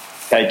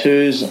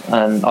K2s,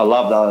 and I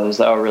love those.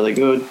 They were really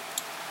good.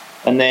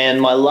 And then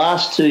my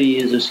last 2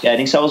 years of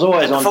skating, so I was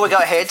always on. Before we go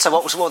ahead, so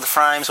what were the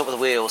frames? What were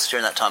the wheels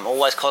during that time?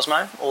 Always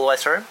Cosmo, all the way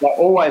through.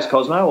 Always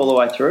Cosmo, all the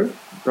way through,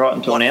 right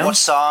until now. What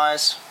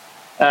size?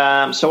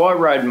 So I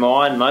rode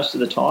mine most of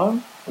the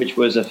time, which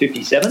was a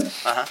 57.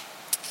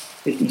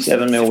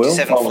 57 mil wheel.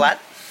 57 flat.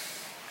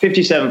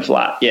 57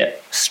 flat, yeah.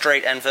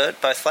 Street and vert,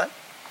 both flat?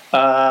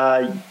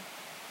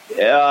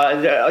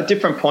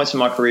 Different points in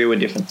my career were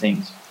different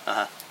things.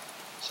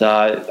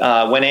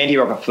 So when Andy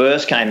Rocker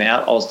first came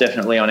out, I was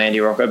definitely on Andy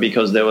Rocker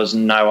because there was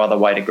no other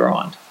way to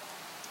grind.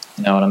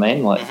 You know what I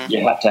mean? Like you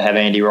had to have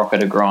Andy Rocker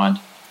to grind.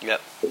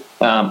 Yep.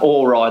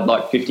 Or ride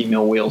like 50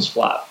 mil wheels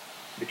flat,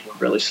 which were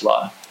really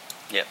slow.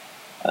 Yep.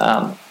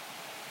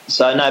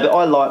 So no, but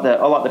I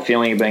like the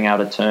feeling of being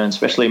able to turn,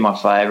 especially my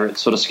favourite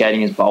sort of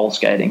skating is bowl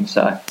skating.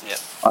 So yep.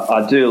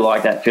 I do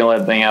like that feeling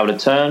of being able to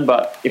turn.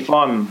 But if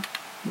I'm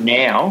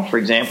now, for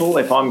example,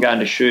 if I'm going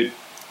to shoot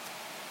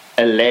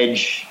a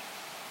ledge,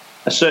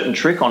 a certain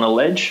trick on a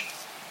ledge,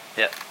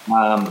 yep.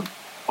 I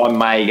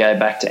may go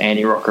back to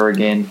Andy Rocker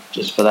again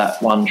just for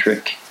that one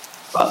trick.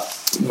 But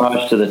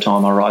most of the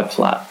time I ride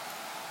flat.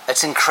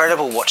 It's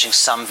incredible watching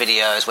some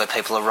videos where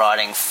people are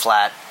riding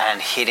flat and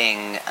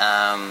hitting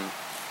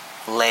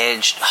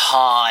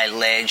high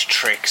ledge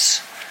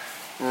tricks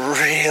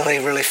really,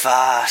 really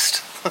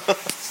fast.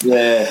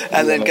 Yeah.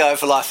 And then go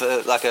for like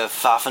a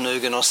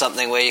Farfanugan or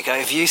something where you go,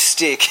 if you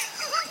stick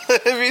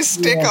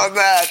on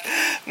that,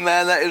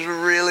 man, that is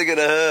really going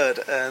to hurt.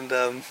 And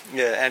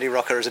Andy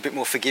Rocker is a bit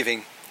more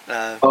forgiving.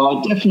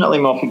 Definitely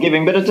more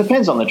forgiving, but it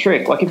depends on the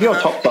trick. Like if you're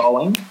top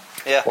bowling,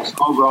 or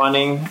skull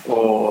grinding,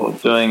 or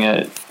doing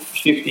a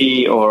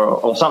shifty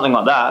or something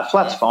like that,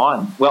 flat's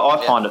fine. Well,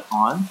 I find it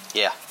fine.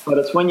 Yeah. But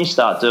it's when you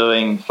start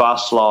doing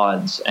fast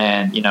slides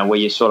and, you know, where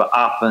you're sort of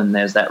up and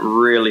there's that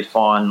really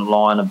fine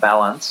line of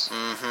balance,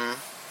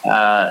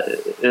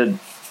 the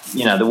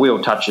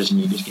wheel touches and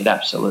you just get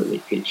absolutely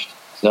pitched.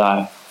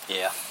 So,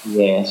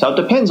 so it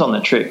depends on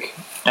the trick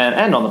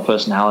and on the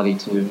personality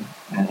too.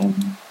 And,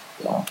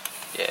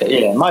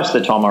 most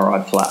of the time I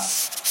ride flat.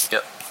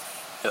 Yep.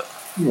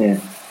 Yeah.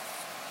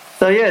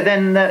 So,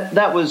 then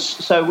that was...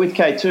 So, with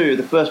K2,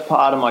 the first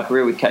part of my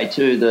career with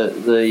K2,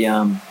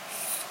 the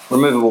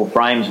removable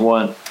frames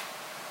weren't...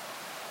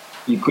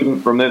 You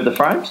couldn't remove the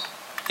frames.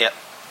 Yep.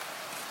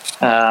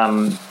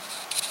 And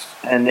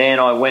then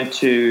I went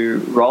to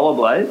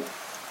Rollerblade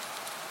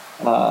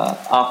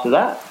after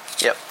that.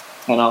 Yep.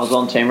 And I was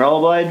on Team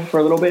Rollerblade for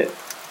a little bit.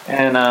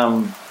 And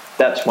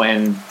that's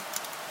when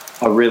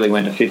I really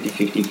went to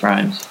 50-50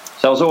 frames.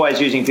 So, I was always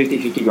using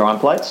 50-50 grind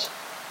plates.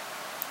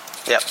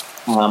 Yep.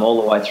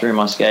 All the way through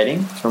my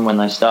skating from when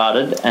they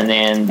started, and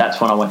then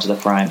that's when I went to the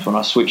frames. When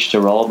I switched to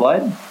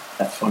rollerblade,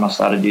 that's when I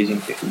started using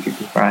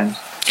 50-50 frames.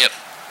 Yep.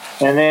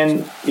 And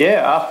then,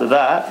 after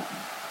that,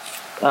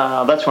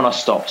 that's when I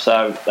stopped.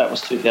 So that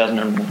was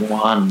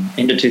 2001.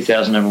 Into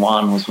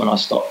 2001 was when I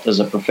stopped as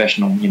a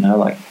professional,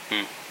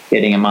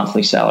 getting a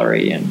monthly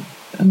salary and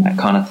that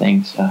kind of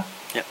thing. So.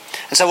 Yep.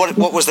 And so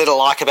what was there to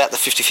like about the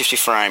 50-50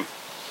 frame?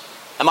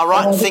 Am I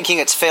right in thinking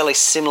it's fairly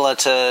similar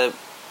to...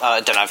 I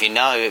don't know if you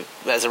know,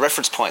 as a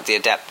reference point, the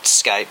Adapt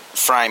skate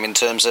frame in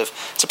terms of...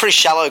 It's a pretty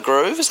shallow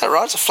groove, is that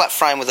right? It's a flat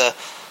frame with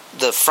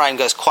the frame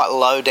goes quite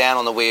low down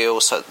on the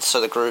wheel, so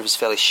the groove is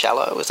fairly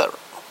shallow. Is that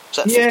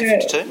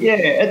 50-52? Yeah,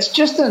 it's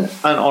just an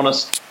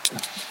honest...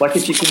 Like,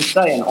 if you can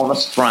say an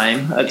honest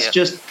frame, it's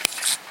just...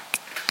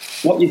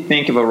 What you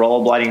think of a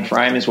rollerblading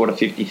frame is what a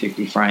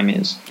 50-50 frame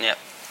is. Yeah.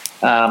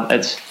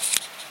 It's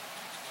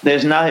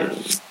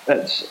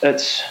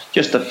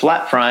just a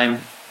flat frame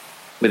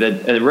with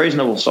a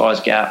reasonable size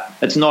gap.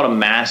 It's not a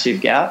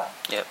massive gap.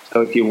 Yep.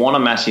 So if you want a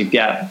massive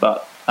gap,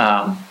 but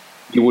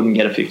you wouldn't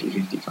get a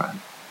 50-50 frame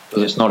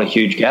because it's not a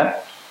huge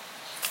gap.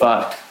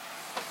 But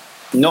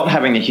not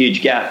having a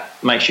huge gap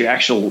makes your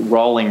actual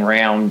rolling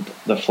round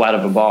the flat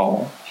of a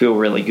bowl feel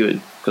really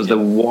good, because the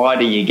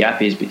wider your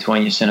gap is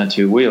between your centre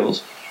two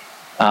wheels,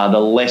 the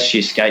less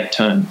your skate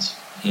turns.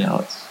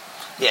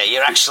 Yeah,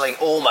 you're actually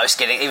almost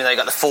getting, even though you've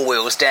got the four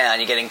wheels down,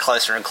 you're getting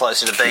closer and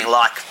closer to being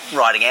like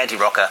riding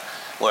anti-rocker,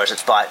 whereas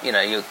it's by,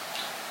 the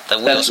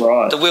wheels. That's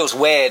right. The wheels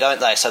wear, don't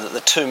they? So that the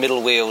two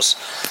middle wheels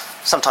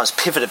sometimes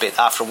pivot a bit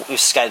after you've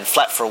skated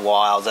flat for a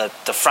while. The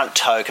front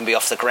toe can be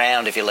off the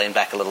ground if you lean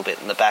back a little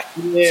bit, and the back.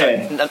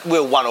 Yeah. So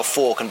wheel 1 or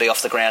 4 can be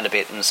off the ground a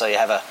bit, and so you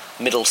have a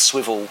middle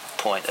swivel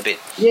point a bit.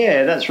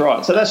 Yeah, that's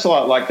right. So that's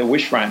like the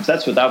Wish frames.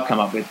 That's what they've come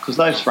up with, because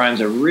those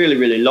frames are really,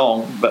 really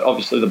long, but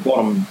obviously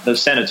the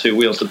centre two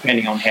wheels,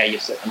 depending on how you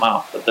set them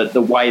up, but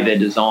the way they're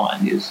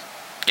designed is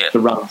to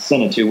run the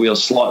centre two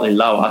wheels slightly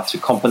lower to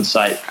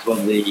compensate for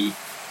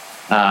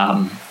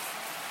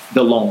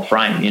the long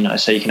frame,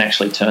 so you can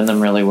actually turn them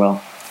really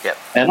well. Yep.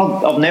 And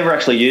I've never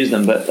actually used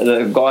them, but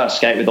the guy I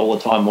skate with all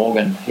the time,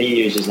 Morgan,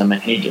 he uses them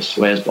and he just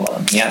swears by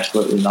them. He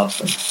absolutely loves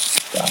them.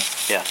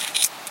 So,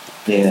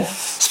 yeah.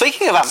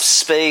 Speaking of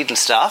speed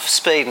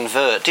and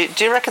vert, do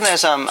you reckon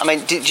there's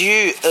did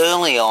you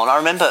early on? I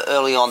remember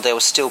early on there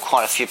was still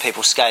quite a few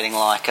people skating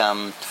like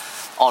on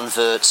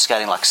vert,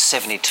 skating like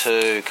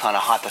 72, kind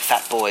of hyper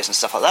fat boys and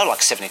stuff like that. They were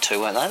like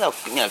 72, weren't they? They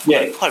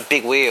were quite a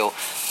big wheel.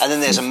 And then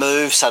there's a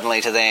move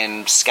suddenly to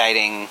then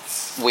skating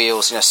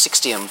wheels,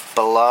 60 and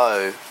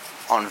below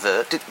on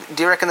vert. Do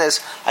you reckon there's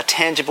a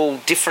tangible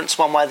difference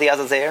one way or the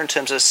other there in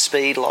terms of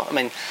speed?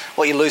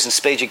 What you lose in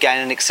speed, you gain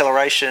in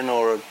acceleration,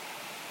 or?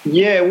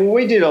 Yeah, well,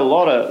 we did a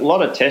lot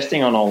of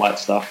testing on all that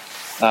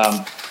stuff.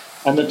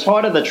 And the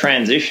tighter the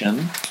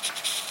transition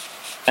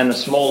and the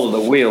smaller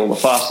the wheel, the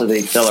faster the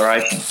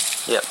acceleration.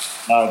 Yep.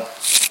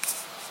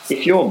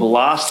 If you're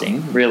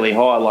blasting really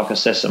high like a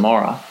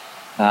Sesamora,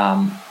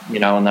 and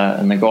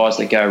the guys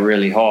that go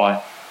really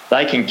high,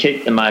 they can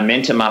keep the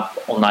momentum up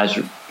on those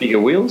bigger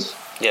wheels.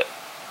 Yep.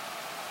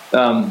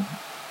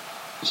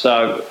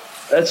 So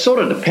it sort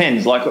of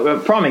depends. Like a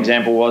prime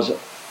example was,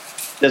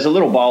 there's a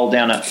little bowl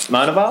down at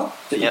Mona Vale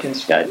that you can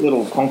skate,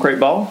 little concrete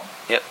bowl.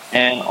 Yep.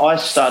 And I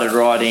started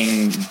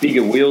riding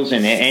bigger wheels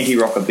in there,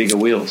 anti-rocker bigger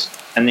wheels.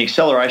 And the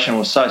acceleration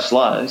was so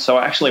slow, so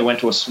I actually went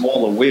to a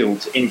smaller wheel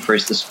to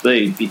increase the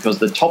speed, because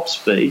the top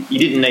speed, you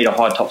didn't need a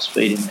high top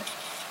speed in there.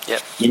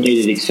 Yep. You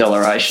needed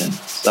acceleration.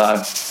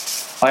 So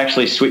I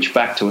actually switched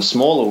back to a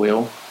smaller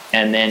wheel,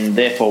 and then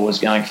therefore was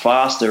going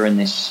faster in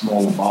this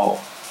smaller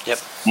bowl. Yep.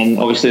 And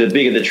obviously the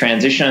bigger the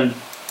transition,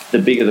 the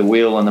bigger the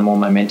wheel and the more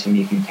momentum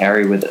you can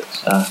carry with it.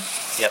 So,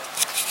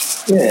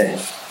 yeah.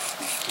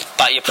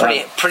 But you're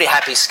pretty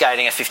happy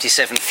skating a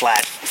 57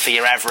 flat for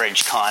your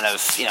average kind of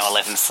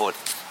 11-foot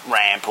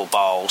ramp or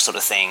bowl sort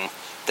of thing.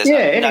 There's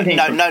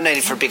no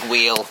need for a big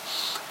wheel.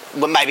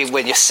 Well, maybe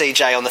when you're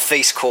CJ on the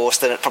Feast course,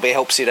 then it probably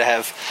helps you to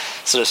have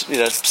sort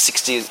of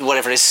 60,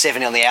 whatever it is,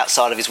 70 on the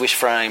outside of his Wish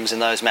frames in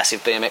those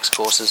massive BMX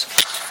courses.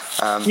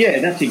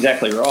 That's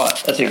exactly right.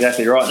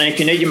 And if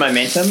you need your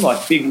momentum,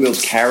 like big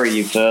wheels carry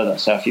you further.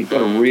 So if you've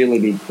got a really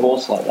big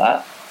course like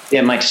that,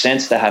 it makes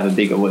sense to have a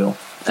bigger wheel,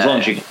 as long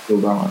as you can still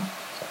grind.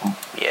 So.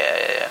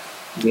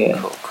 Yeah.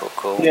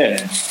 Cool.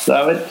 Yeah.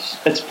 So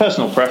it's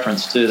personal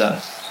preference too, though.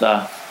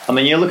 So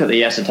you look at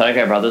the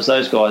Yasutoko brothers;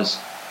 those guys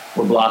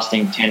were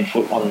blasting 10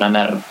 foot on no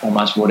matter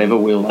almost whatever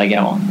wheel they go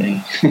on.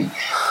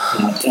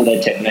 It's all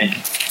their technique.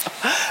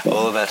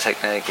 All about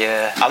technique,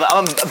 yeah.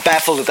 I'm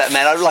baffled at that,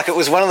 man. It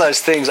was one of those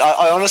things.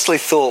 I honestly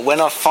thought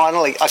when I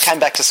came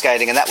back to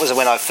skating, and that was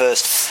when I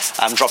first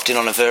dropped in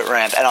on a vert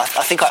ramp, and I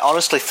think I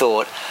honestly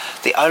thought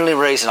the only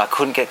reason I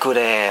couldn't get good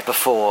air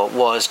before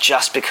was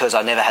just because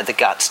I never had the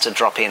guts to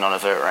drop in on a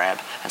vert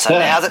ramp. And so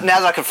now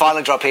that I can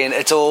finally drop in,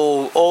 it's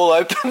all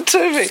open to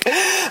me.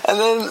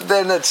 And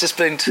then it's just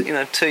been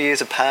 2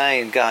 years of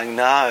pain going,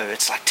 no,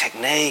 it's like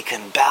technique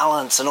and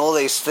balance and all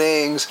these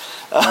things.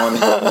 I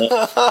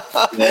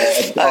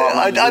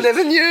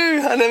never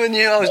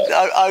knew.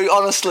 I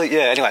honestly,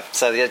 Anyway,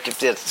 so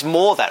it's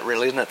more that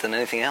really, isn't it, than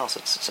anything else?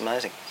 It's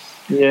amazing.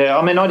 Yeah,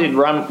 I did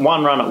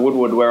one run at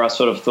Woodward where I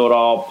sort of thought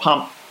I'll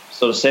pump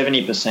sort of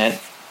 70%. And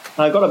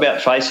I got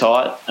about face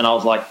height, and I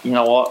was like, you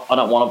know what? I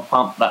don't want to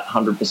pump that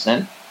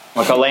 100%.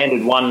 Like I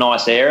landed one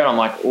nice air, and I'm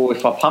like, oh,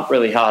 if I pump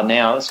really hard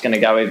now, it's going to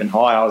go even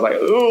higher. I was like,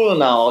 oh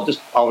no,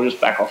 I'll just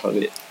back off a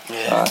bit.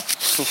 Yeah.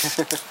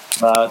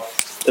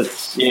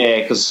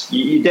 Because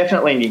you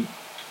definitely need.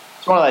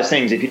 It's one of those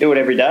things. If you do it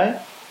every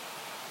day,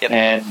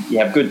 and you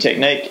have good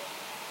technique,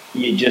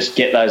 you just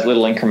get those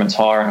little increments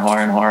higher and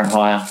higher and higher and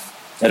higher.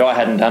 But I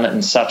hadn't done it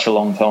in such a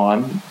long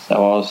time, so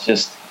I was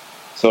just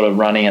sort of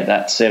running at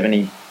that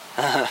 70,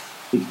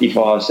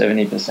 55,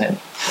 70%.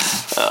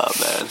 Oh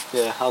man,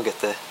 yeah, I'll get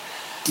there.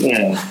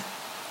 Yeah.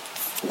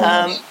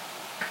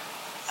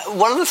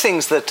 One of the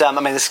things that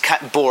this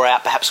bore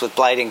out perhaps with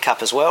Blading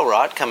Cup as well,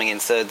 right? Coming in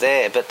third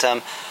there, but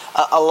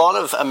a lot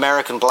of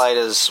American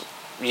bladers,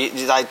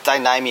 they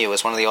name you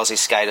as one of the Aussie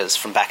skaters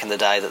from back in the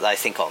day that they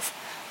think of,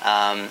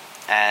 and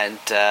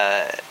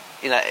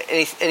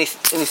any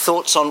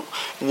thoughts on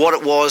what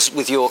it was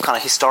with your kind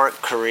of historic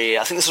career?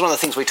 I think this is one of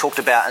the things we talked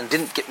about and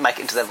didn't make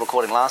it into that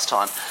recording last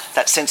time.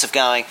 That sense of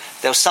going,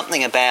 there was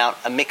something about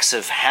a mix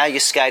of how you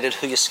skated,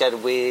 who you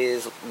skated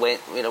with, when,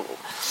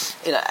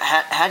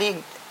 how do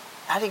you,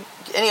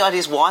 any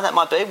ideas why that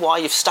might be? Why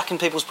you've stuck in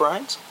people's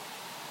brains?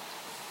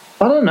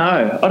 I don't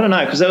know,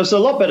 because there was a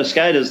lot better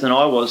skaters than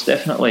I was,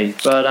 definitely.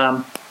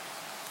 But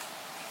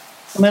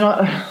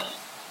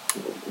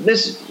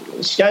there's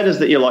skaters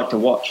that you like to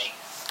watch.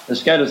 The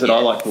skaters that I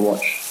like to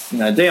watch,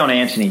 Dion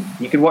Anthony,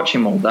 you could watch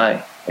him all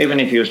day, even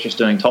if he was just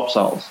doing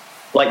topsoils.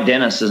 Blake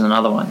Dennis is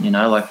another one,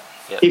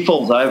 he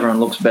falls over and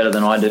looks better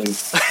than I do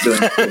doing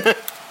it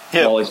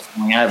while he's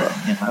falling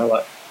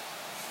over,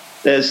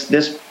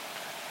 there's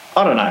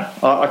I don't know,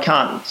 I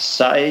can't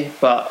say,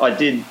 but I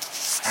did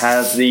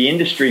have the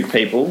industry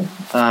people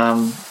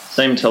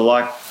seem to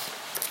like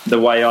the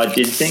way I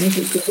did things.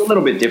 It's a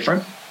little bit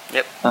different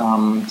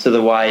to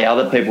the way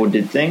other people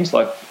did things.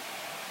 Like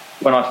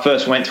when I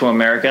first went to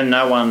America,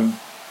 no one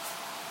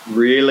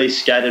really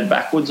skated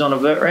backwards on a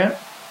vert ramp.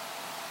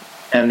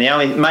 And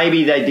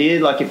maybe they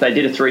did, like if they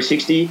did a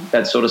 360,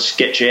 they'd sort of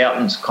sketch out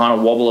and kind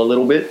of wobble a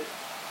little bit.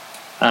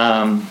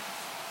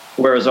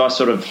 Whereas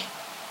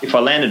if I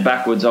landed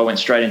backwards, I went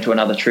straight into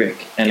another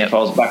trick. And if I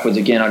was backwards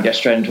again, I'd go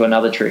straight into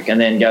another trick and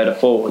then go to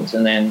forwards.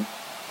 And then,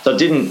 so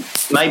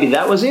maybe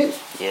that was it.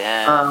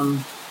 Yeah.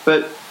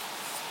 But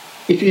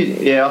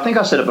I think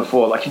I said it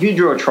before, like if you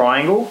drew a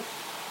triangle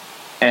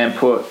and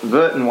put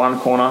vert in one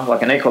corner,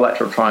 like an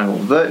equilateral triangle,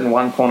 vert in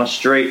one corner,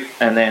 street,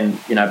 and then,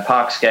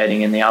 park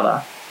skating in the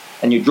other,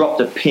 and you dropped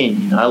a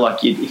pin,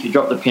 if you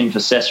dropped the pin for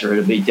Sessa, it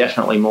would be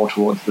definitely more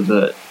towards the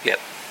vert. Yep.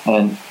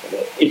 And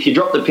if you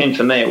dropped the pin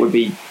for me, it would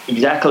be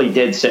exactly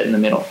dead set in the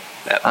middle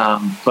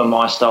for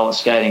my style of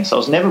skating. So I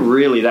was never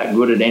really that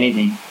good at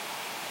anything,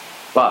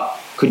 but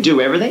could do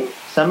everything.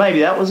 So maybe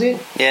that was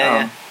it.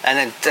 Yeah. And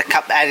then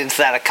add into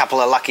that a couple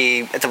of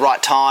lucky, at the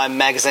right time,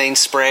 magazine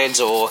spreads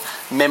or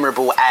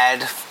memorable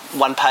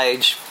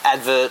one-page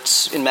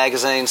adverts in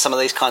magazines, some of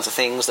these kinds of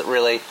things that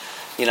really,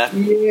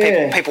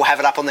 people have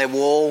it up on their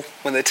wall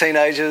when they're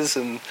teenagers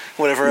and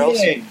whatever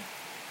else. Yeah.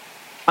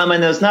 I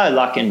mean, there's no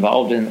luck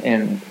involved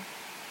in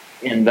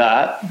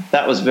that.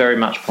 That was very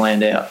much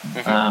planned out.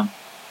 Mm-hmm.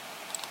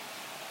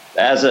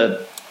 As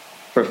a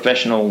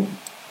professional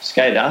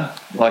skater,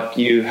 like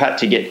you had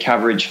to get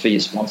coverage for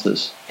your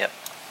sponsors. Yep.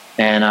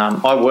 And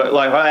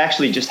I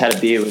actually just had a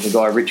beer with the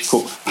guy Rich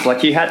Cook.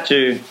 Like you had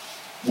to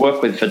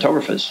work with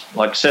photographers.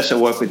 Like Sessa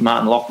worked with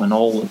Martin Lockman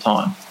all the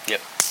time.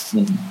 Yep.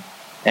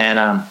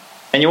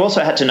 And you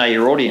also had to know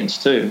your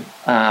audience too.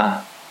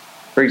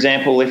 For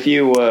example, if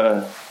you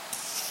were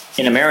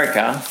in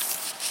America,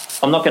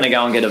 I'm not going to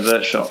go and get a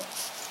vert shot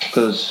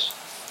because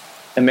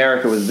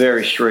America was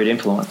very street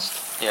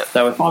influenced. Yep.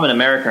 So if I'm in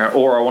America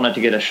or I wanted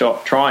to get a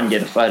shot, try and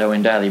get a photo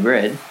in Daily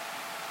Bread,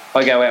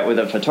 I go out with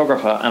a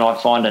photographer and I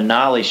find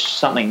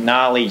something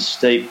gnarly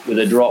steep with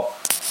a drop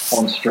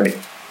on street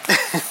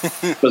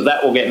because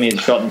that will get me a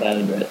shot in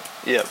Daily Bread.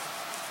 Yep.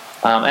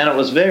 And it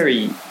was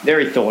very,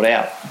 very thought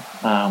out.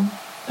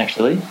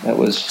 Actually, it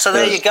was. So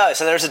there you go.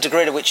 So there's a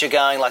degree to which you're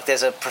going, like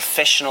there's a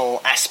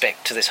professional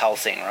aspect to this whole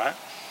thing, right?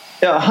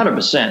 Yeah,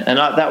 100%. And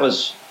that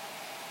was,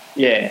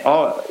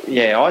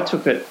 I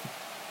took it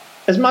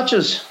as much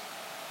as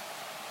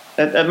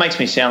it makes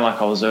me sound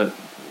like I was a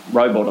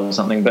robot or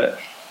something, but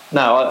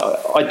no,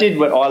 I did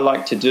what I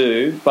like to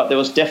do, but there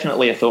was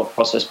definitely a thought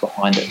process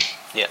behind it.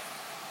 Yeah.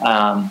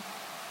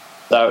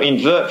 So in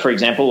vert, for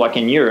example, like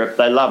in Europe,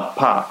 they love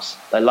parks.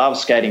 They love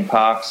skating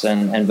parks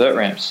and vert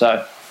ramps.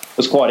 So it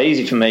was quite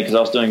easy for me because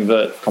I was doing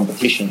vert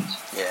competitions.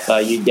 Yeah. So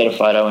you'd get a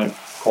photo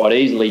quite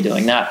easily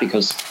doing that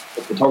because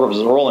the photographers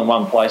are all in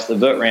one place, the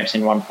vert ramp's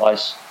in one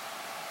place.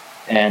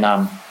 And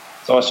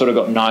so I sort of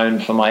got known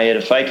for my air to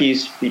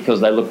fakies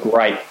because they look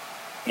great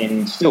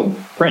in still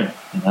print,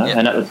 Yep.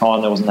 And at the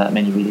time there wasn't that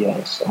many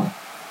videos.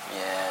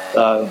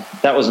 So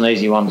that was an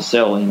easy one to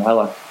sell,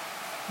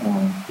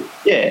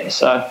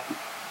 so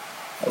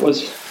it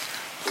was,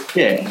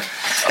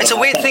 It's a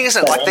weird thing,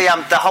 isn't it? Like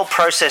the whole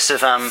process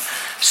of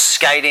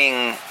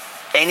skating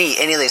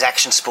any of these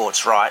action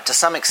sports, right? To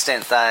some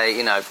extent,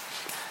 they,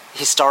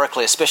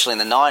 historically, especially in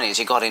the 90s,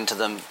 you got into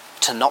them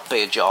to not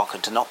be a jock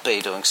and to not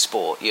be doing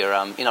sport. You're,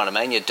 you know what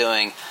I mean? You're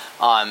doing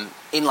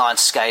inline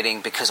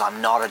skating because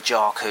I'm not a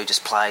jock who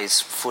just plays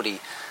footy.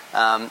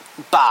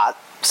 But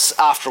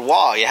after a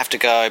while, you have to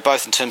go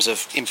both in terms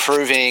of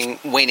improving,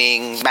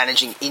 winning,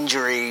 managing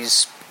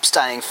injuries,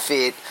 staying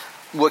fit,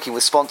 working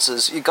with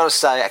sponsors. You've got to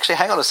say, actually,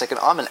 hang on a second,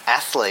 I'm an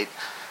athlete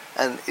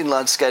and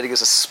inline skating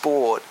is a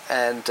sport.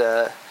 And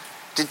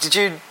did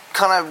you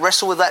kind of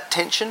wrestle with that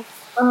tension?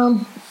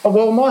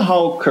 Well, my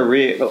whole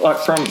career, like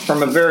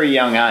from a very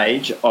young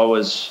age, I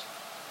was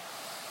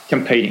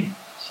competing.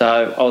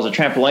 So I was a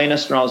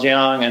trampolinist when I was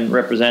young and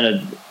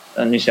represented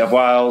New South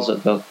Wales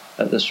at the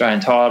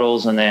Australian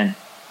titles, and then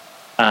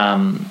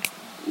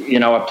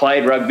I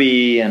played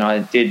rugby and I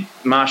did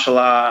martial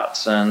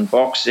arts and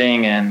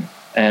boxing and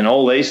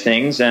all these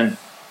things, and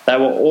they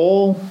were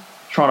all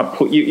trying to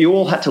put you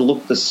all had to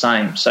look the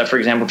same. So, for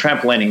example,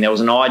 trampolining, there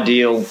was an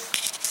ideal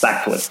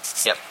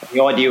backflip. Yep.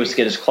 The idea was to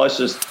get as close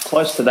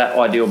to that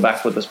ideal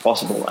backflip as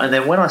possible. And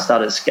then when I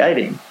started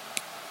skating,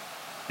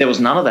 there was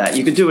none of that.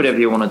 You could do whatever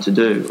you wanted to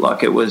do.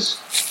 Like, it was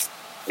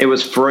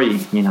free,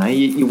 you know.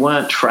 You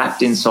weren't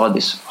trapped inside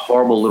this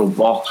horrible little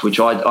box, which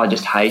I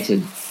just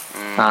hated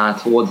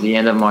towards the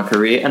end of my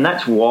career. And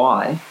that's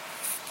why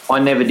I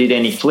never did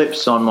any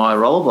flips on my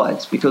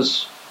rollerblades,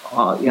 because,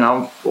 you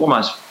know, I'm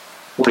almost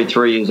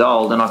 43 years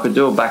old and I could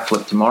do a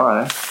backflip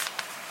tomorrow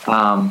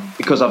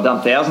because I've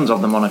done thousands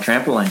of them on a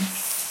trampoline.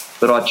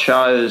 But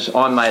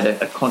I made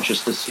a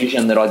conscious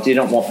decision that I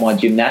didn't want my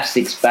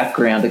gymnastics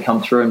background to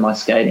come through in my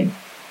skating.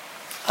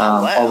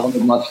 Wow. I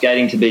wanted my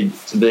skating to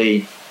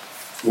be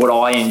what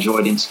I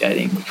enjoyed in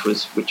skating,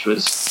 which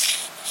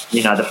was,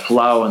 you know, the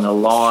flow and the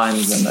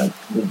lines and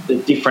the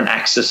different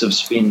axis of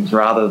spins,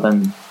 rather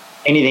than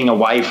anything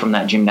away from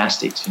that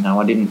gymnastics. You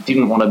know, I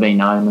didn't want to be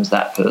known as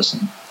that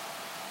person.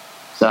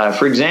 So,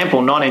 for example,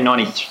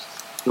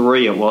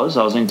 1993 I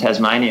was in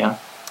Tasmania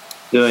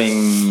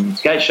doing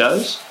skate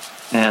shows,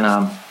 and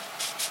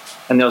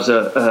there was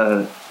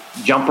a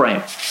jump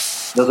ramp.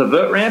 There was a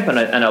vert ramp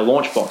and a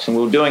launch box, and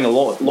we were doing a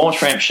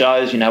launch ramp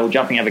shows. You know, we're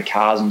jumping over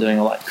cars and doing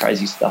all that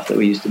crazy stuff that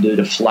we used to do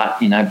to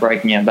flat, you know,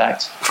 breaking our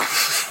backs.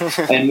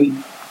 And we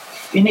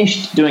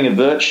finished doing a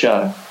vert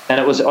show,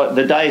 and it was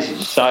the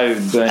days so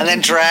burnt. And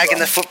then dragging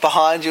the foot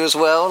behind you as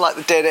well, like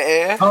the dead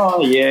air.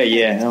 Oh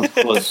yeah, of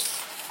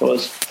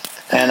course.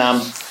 And I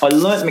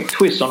learnt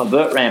McTwist on a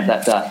vert ramp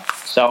that day.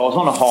 So I was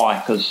on a high,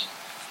 because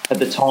at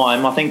the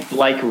time I think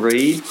Blake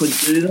Reed could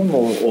do them,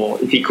 or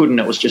if he couldn't,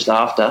 it was just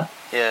after.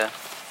 Yeah.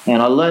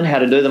 And I learned how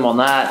to do them on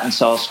that, and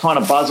so I was kind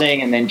of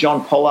buzzing, and then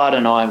John Pollard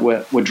and I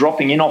were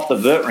dropping in off the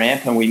vert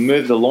ramp, and we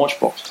moved the launch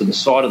box to the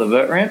side of the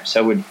vert ramp.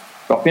 So we'd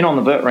drop in on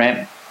the vert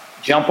ramp,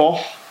 jump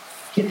off,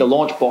 hit the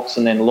launch box,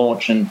 and then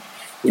launch, and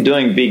we're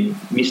doing big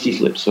misty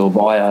flips or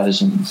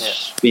bios and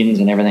spins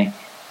and everything.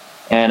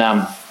 And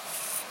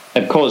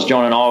of course,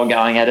 John and I were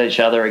going at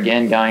each other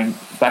again, going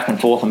back and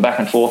forth,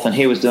 and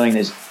he was doing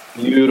this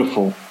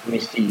beautiful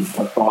misty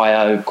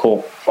bio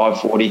cork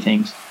 540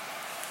 things.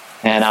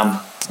 And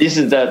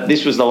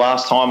this was the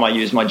last time I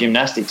used my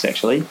gymnastics,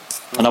 actually.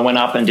 And I went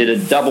up and did a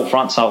double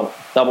front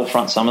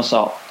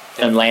somersault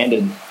and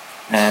landed.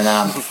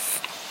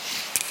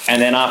 And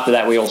then after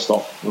that, we all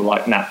stopped. We were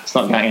like, nah, it's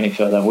not going any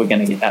further. We're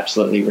going to get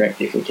absolutely wrecked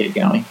if we keep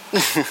going.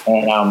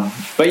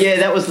 But yeah,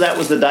 that was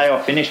the day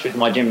I finished with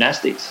my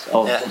gymnastics. I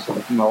was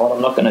like, you know what,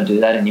 I'm not going to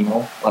do that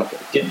anymore. Like,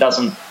 it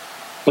doesn't,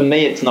 for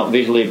me, it's not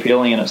visually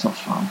appealing and it's not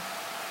fun.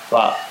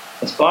 But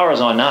as far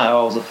as I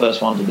know, I was the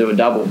first one to do a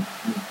double.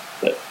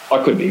 But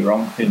I could be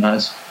wrong. Who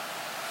knows?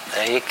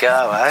 There you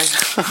go, eh?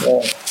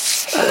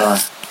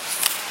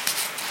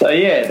 So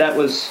yeah, that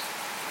was.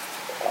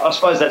 I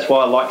suppose that's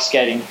why I like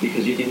skating,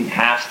 because you didn't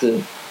have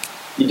to.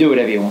 You do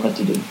whatever you wanted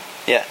to do.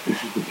 Yeah.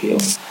 Which is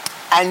appealing.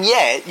 And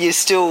yet, you're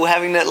still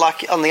having that.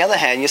 Like, on the other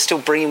hand, you're still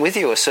bringing with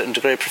you a certain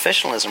degree of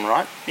professionalism,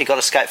 right? You got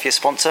to skate for your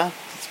sponsor,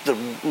 the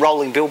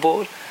rolling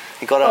billboard.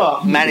 You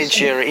got to manage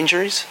your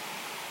injuries.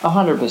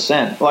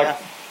 100%. Like,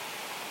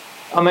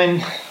 I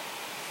mean,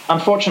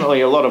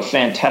 unfortunately, a lot of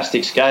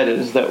fantastic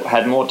skaters that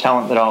had more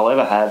talent than I'll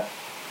ever have,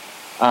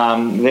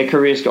 their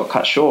careers got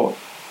cut short.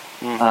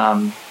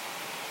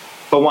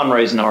 For one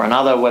reason or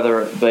another,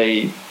 whether it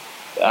be,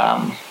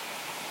 I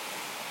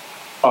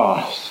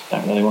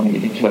don't really want to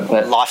get into it,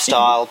 but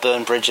lifestyle,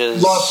 burn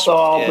bridges,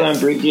 burn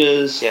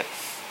bridges,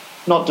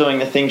 not doing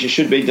the things you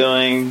should be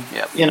doing.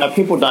 You know,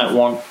 people don't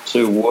want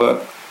to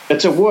work.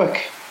 It's a work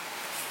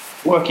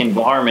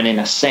environment in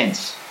a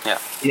sense,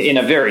 in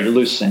a very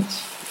loose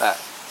sense.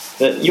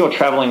 That you're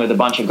travelling with a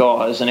bunch of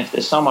guys, and if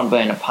there's someone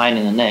being a pain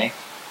in the neck,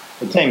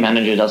 the team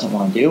manager doesn't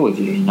want to deal with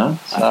you, you know.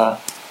 So,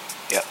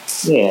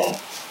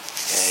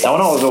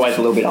 and I was always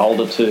a little bit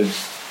older too.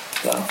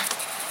 So.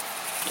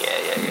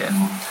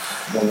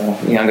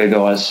 The younger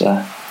guys,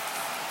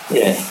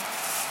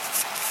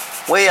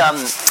 We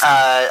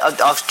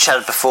I've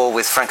chatted before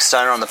with Frank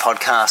Stoner on the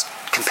podcast,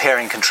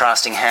 comparing,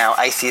 contrasting how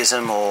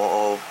atheism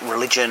or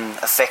religion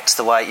affects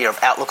the way your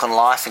outlook on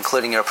life,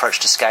 including your approach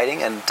to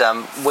skating. And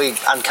we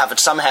uncovered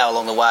somehow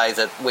along the way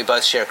that we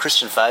both share a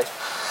Christian faith.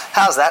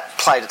 How's that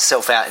played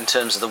itself out in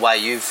terms of the way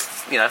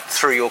you've, you know,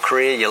 through your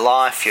career, your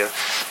life,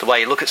 the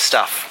way you look at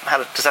stuff? How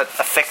does that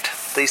affect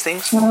these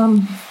things?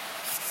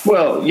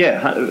 Well,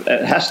 yeah,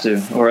 it has to,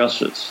 or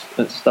else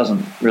it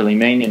doesn't really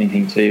mean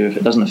anything to you if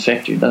it doesn't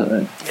affect you, does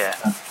it? Yeah.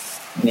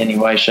 In any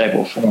way, shape,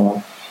 or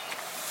form.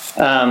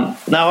 No,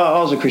 I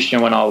was a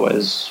Christian when I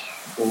was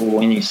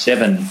in year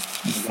 7. I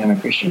became a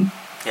Christian.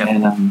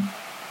 And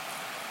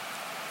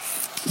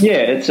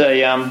it's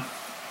a.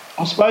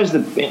 I suppose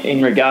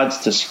in regards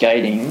to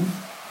skating,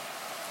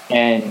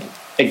 and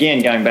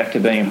again going back to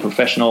being a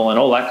professional and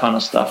all that kind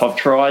of stuff, I've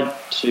tried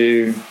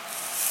to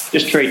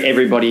just treat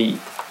everybody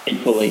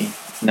equally,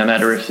 no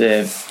matter if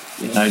they're,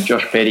 you know,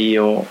 Josh Petty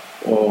or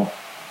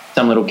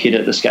some little kid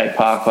at the skate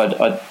park.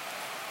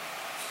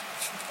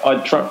 I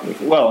try.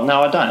 Well,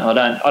 no, I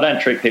don't. I don't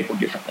treat people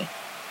differently,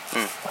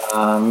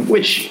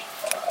 which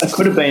it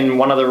could have been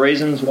one of the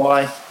reasons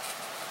why,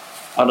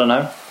 I don't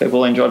know,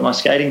 people enjoyed my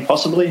skating,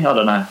 possibly. I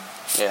don't know.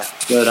 Yeah.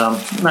 But,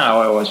 no,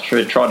 I always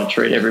try to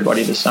treat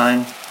everybody the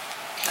same.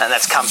 And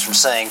that comes from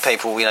seeing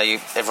people,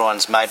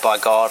 everyone's made by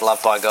God,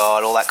 loved by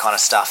God, all that kind of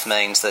stuff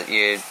means that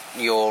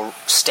your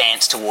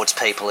stance towards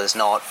people is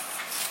not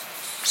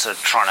sort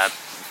of trying to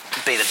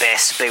be the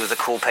best, be with the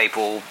cool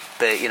people,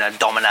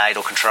 dominate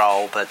or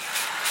control, but,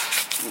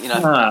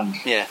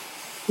 yeah.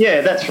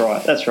 Yeah, that's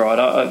right. That's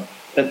right.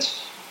 It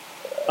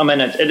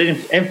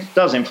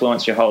does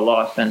influence your whole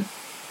life, and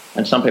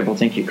some people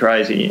think you're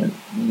crazy, and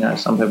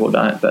some people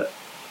don't. But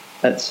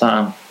it's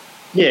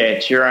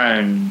it's your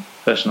own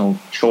personal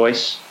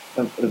choice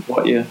of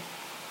what you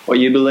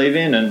believe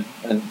in, and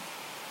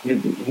who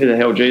the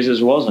hell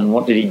Jesus was, and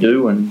what did he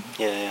do, and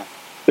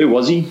who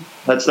was he?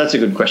 That's a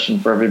good question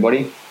for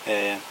everybody.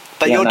 Yeah.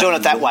 But you're doing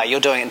it that way. You're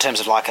doing it in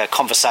terms of like a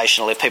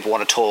conversational. If people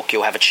want to talk,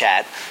 you'll have a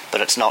chat. But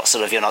it's not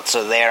sort of, you're not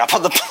sort of there up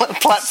on the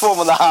platform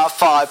on the half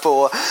pipe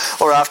or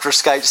after a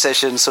skate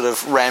session, sort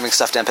of ramming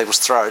stuff down people's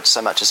throats.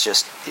 So much as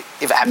just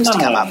if it happens to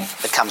come up,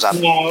 it comes up.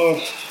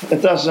 No,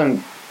 it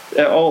doesn't.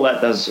 All that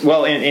does,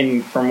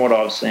 from what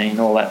I've seen,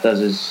 all that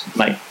does is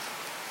make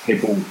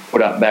people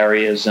put up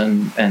barriers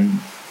and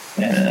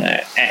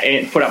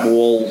put up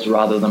walls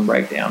rather than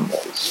break down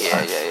walls.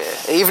 Yeah.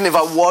 Even if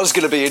I was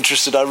going to be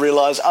interested, I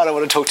realise I don't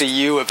want to talk to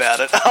you about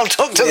it. I'll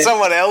talk to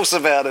someone else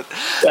about it.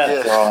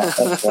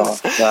 That's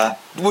right.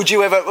 Would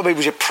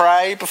you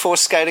pray before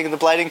skating in the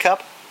Blading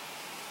Cup?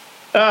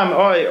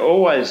 I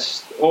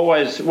always,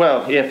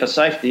 for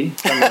safety.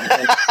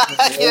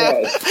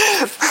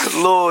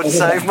 Lord,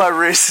 save my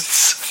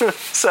wrists,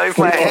 save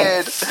my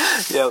head.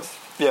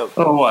 Yep.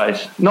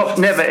 Always.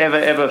 Never,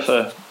 ever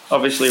for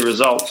obviously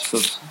results,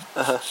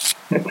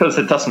 because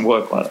it doesn't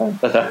work like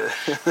that.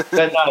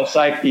 But no,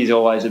 safety is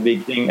always a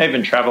big thing.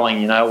 Even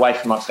travelling, away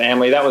from my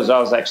family. I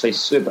was actually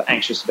super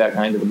anxious about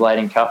going to the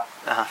Blading Cup,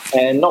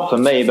 and not for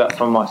me, but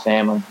for my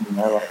family.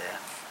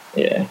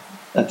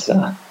 That's.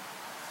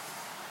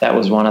 That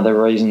was one of the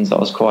reasons I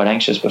was quite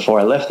anxious before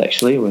I left,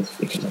 actually,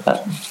 because of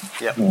that.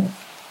 Yep.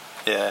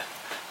 Yeah.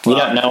 You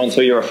don't know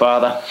until you're a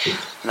father.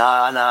 No,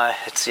 I know.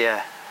 It's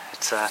a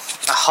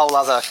whole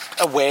other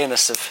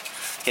awareness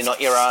of you're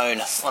not your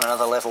own on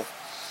another level.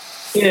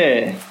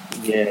 Yeah.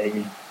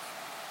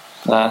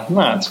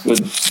 No, it's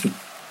good.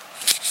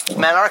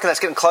 Man, I reckon that's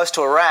getting close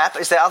to a wrap.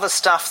 Is there other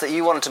stuff that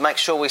you wanted to make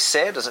sure we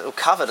said or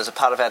covered as a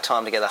part of our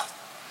time together?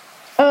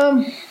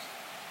 No,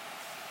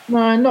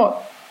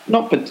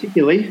 not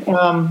particularly.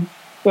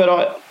 But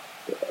I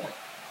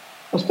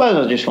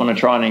suppose I just want to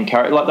try and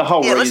encourage, like the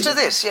whole reason. Yeah, let's do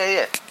this.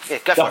 Yeah, go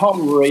for it. The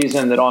whole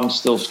reason that I'm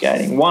still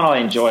skating. One, I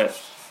enjoy it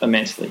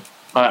immensely.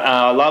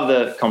 I love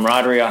the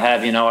camaraderie I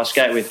have. I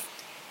skate with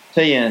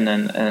Tian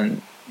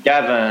and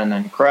Gavin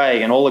and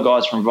Craig and all the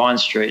guys from Vine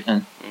Street,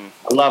 and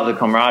I love the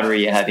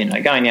camaraderie you have.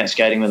 Going out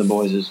skating with the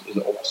boys is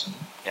awesome.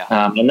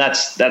 Yeah. And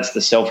that's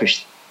the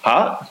selfish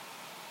part.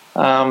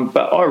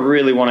 But I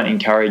really want to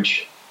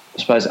encourage, I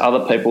suppose,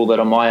 other people that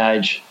are my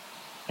age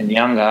and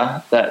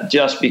younger, that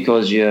just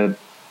because you're,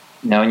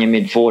 in your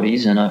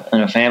mid-40s and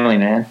a family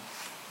man,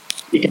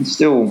 you can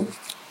still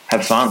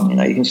have fun.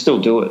 You can still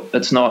do it.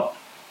 It's not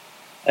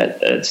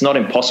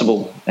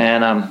impossible.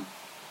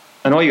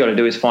 And all you got to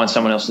do is find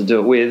someone else to do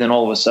it with, and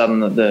all of a sudden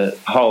the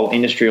whole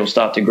industry will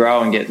start to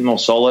grow and get more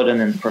solid.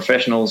 And then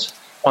professionals,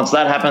 once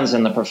that happens,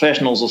 and the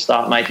professionals will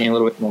start making a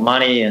little bit more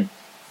money, and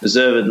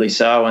deservedly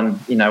so.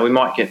 And we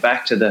might get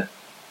back to the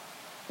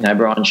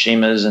Brian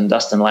Shimmers and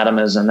Dustin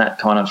Latimers and that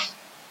kind of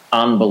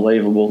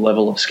unbelievable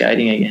level of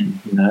skating again.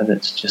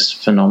 That's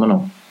just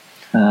phenomenal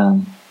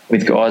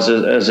with guys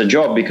as a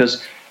job.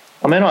 Because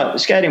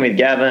skating with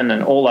Gavin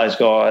and all those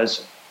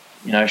guys,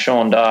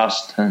 Sean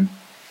Dust and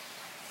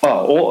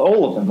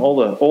all of them,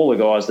 all the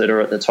guys that are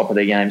at the top of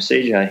their game,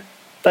 CJ,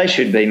 they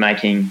should be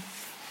making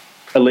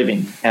a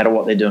living out of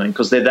what they're doing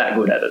because they're that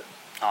good at it.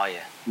 Oh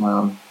yeah.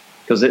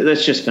 Because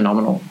that's just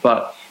phenomenal.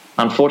 But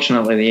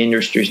unfortunately, the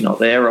industry's not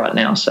there right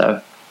now.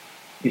 So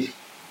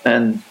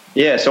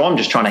so I'm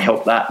just trying to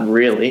help that,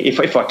 really,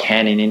 if I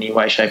can in any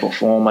way, shape or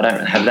form. I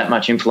don't have that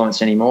much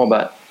influence anymore,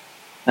 but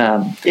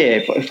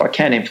if I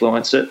can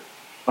influence it,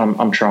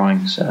 I'm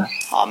trying. So.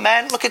 Oh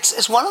man, look,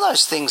 it's one of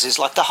those things. Is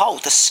like the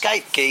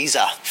skate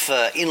geezer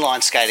for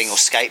inline skating or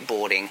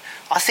skateboarding.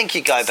 I think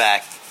you go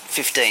back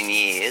 15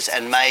 years,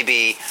 and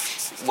maybe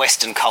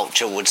Western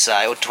culture would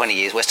say, or 20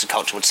 years, Western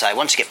culture would say,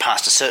 once you get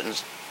past a certain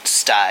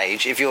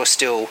stage, if you're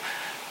still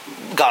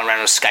going around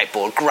on a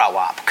skateboard, grow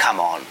up, come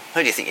on,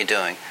 who do you think you're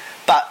doing?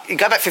 But you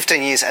go back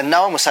 15 years and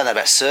no one was saying that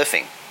about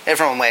surfing.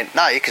 Everyone went,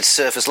 no, you could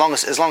surf as long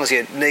as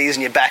your knees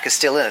and your back are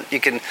still in it. You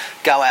can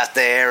go out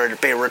there and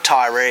be a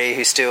retiree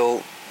who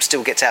still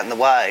gets out in the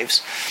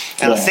waves.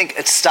 And I think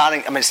it's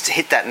starting, it's to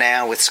hit that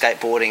now with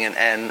skateboarding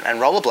and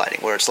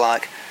rollerblading, where it's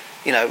like,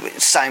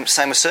 same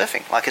with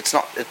surfing. Like it's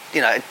not,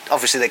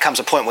 obviously there comes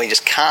a point where you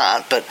just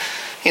can't, but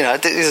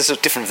there's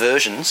different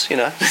versions.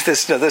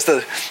 There's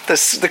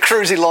the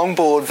cruisy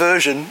longboard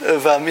version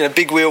of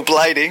big wheel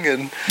blading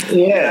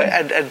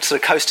and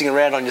sort of coasting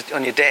around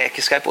on your deck,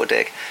 your skateboard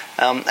deck.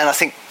 And I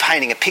think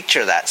painting a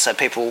picture of that so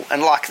people,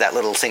 and like that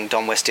little thing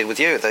Don West did with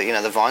you,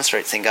 the Vine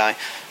Street thing, going,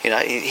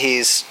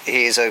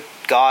 here's a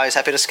guy who's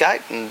happy to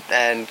skate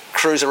and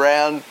cruise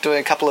around doing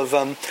a couple of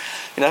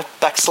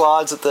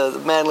backslides at the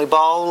Manly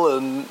Bowl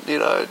and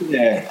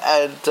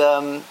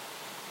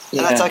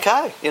that's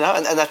okay,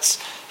 and that's,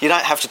 you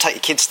don't have to take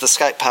your kids to the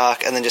skate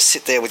park and then just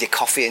sit there with your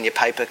coffee and your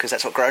paper, because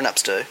that's what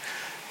grown-ups do.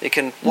 You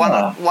can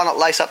why not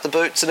lace up the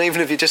boots, and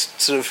even if you're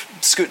just sort of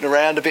scooting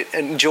around a bit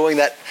and enjoying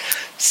that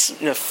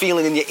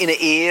feeling in your inner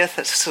ear,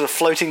 that sort of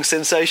floating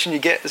sensation you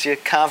get as you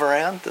carve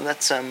around, and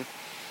that's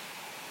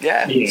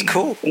it's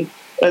cool.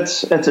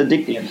 It's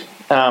addictive.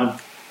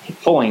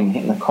 Falling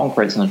in the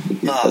concrete's not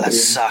addictive. Oh, that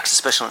sucks,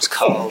 especially when it's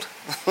cold.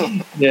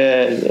 So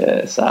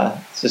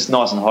it's just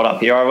nice and hot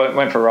up here. I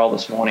went for a roll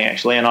this morning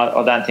actually, and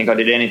I don't think I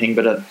did anything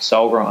but a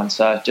soul grind,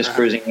 so just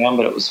cruising around,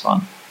 but it was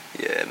fun.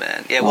 Yeah,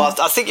 man. Yeah, well,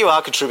 I think you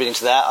are contributing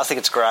to that. I think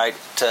it's great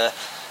to.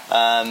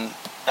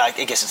 I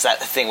guess it's that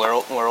thing we're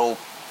all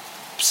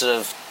sort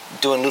of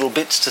doing little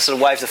bits to sort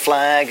of wave the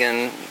flag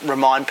and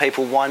remind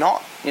people why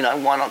not.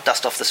 Why not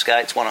dust off the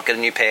skates? Why not get a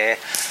new pair?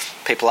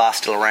 People are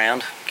still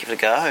around. Give it a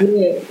go.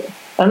 Yeah,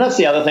 and that's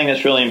the other thing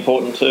that's really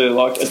important too.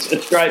 Like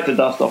it's great to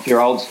dust off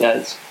your old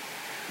skates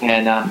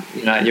and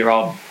your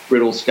old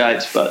brittle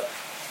skates, but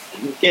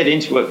get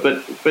into it.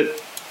 But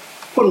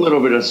put a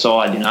little bit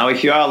aside.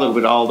 If you are a little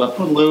bit older,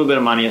 put a little bit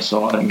of money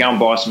aside and go and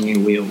buy some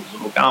new wheels,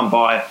 or go and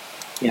buy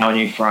a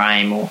new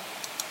frame, or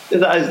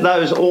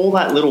those all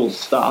that little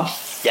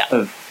stuff. Yeah.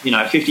 Of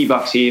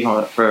 $50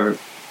 here for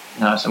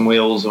some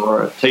wheels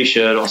or a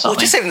T-shirt or something. Well,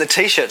 just even the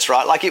T-shirts,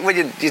 right? Like when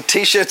your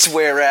T-shirts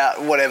wear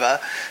out, whatever,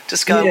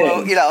 just go,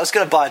 I was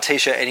going to buy a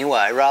T-shirt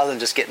anyway, rather than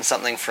just getting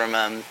something from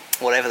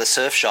whatever, the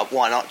surf shop.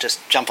 Why not just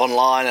jump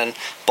online and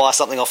buy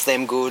something off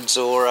them goods,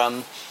 or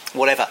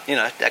whatever,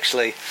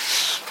 actually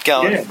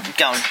go and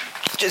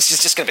it's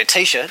just going to be a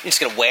T-shirt. You're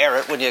just going to wear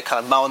it when you're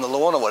kind of mowing the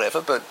lawn or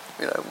whatever, but,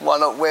 why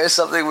not wear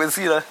something with,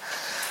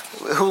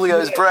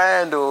 Julio's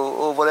brand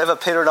or whatever,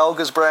 Peter and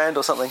Olga's brand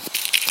or something.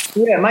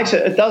 Yeah,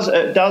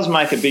 it does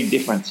make a big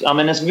difference. I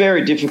mean, it's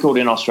very difficult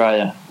in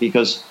Australia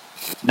because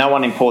no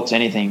one imports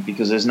anything,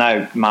 because there's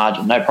no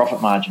margin, no profit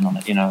margin on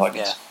it.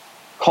 It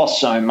costs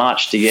so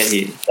much to get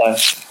here. So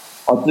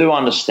I do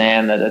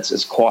understand that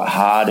it's quite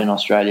hard in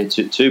Australia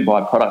to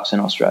buy products in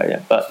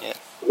Australia, but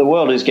the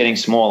world is getting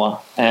smaller,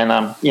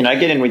 and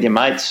get in with your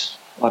mates.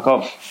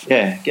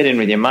 Get in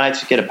with your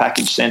mates, get a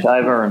package sent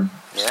over, and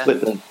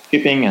split the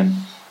shipping, and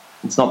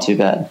it's not too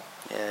bad.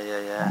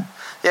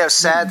 Yeah, it was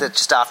sad that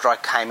just after I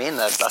came in,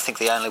 I think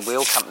the only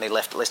wheel company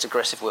left, at least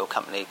aggressive wheel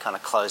company, kind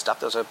of closed up.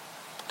 There was a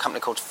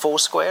company called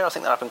Foursquare, I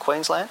think they're up in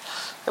Queensland.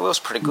 Their wheels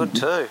pretty good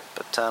too,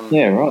 but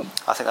right.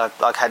 I think I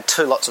had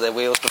 2 lots of their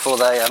wheels before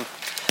they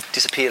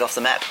disappeared off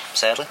the map,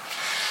 sadly.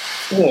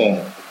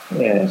 Yeah.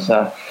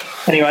 So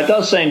anyway, it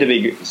does seem to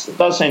be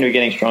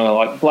getting stronger.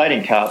 Like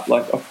Blading Cup,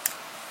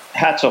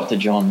 hats off to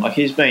John. Like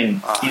he's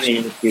been in the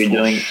industry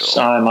doing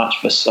so much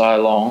for so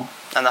long.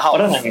 And the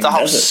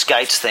whole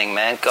skates thing,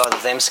 man. God,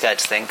 them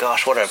skates thing.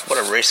 Gosh, what a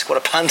risk, what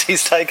a punt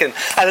he's taken.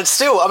 And it's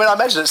still, I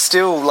imagine it's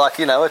still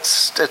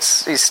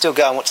he's still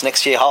going, what's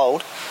next year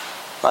hold?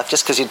 Like,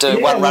 just because you do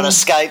one run of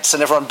skates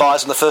and everyone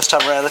buys them the first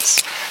time around,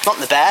 it's not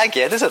in the bag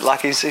yet, is it?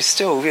 Like, he's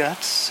still,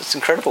 it's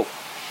incredible.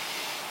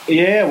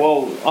 Yeah,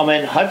 well,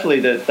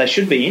 hopefully they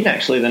should be in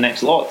actually the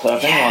next lot. So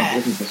if anyone's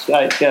looking for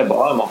skates, go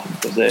buy them off them,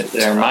 because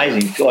they're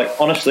amazing. Like,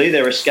 honestly,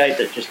 they're a skate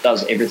that just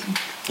does everything.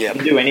 You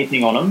can do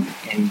anything on them,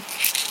 and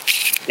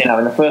in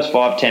the first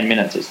 5-10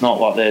 minutes, it's not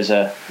like there's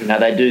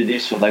they do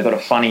this or they've got a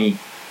funny,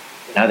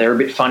 they're a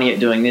bit funny at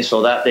doing this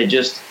or that. They're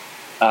just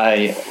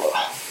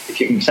if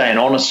you can say an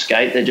honest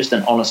skate, they're just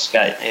an honest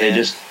skate. Yeah. They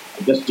just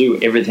do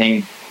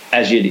everything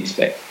as you'd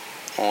expect.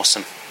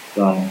 Awesome.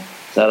 So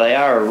they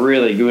are a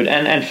really good,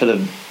 and for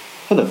the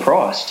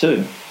price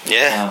too.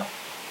 Yeah.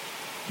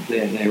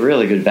 They're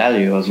really good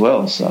value as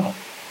well. So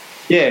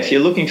yeah, if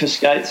you're looking for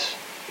skates,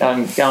 go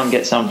and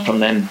get some from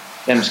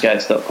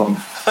themskates.com.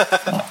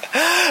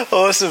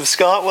 Awesome,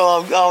 Scott.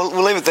 Well,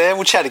 we'll leave it there.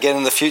 We'll chat again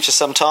in the future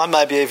sometime,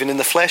 maybe even in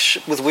the flesh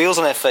with wheels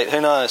on our feet. Who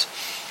knows?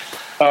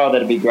 Oh,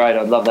 that'd be great.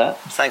 I'd love that.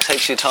 Thanks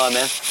heaps for your time,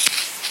 man.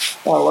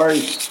 No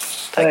worries.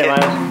 Take care.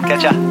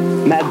 Catch ya.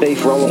 Mad Beef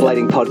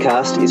Rollerblading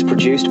Podcast is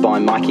produced by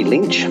Mikey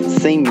Lynch.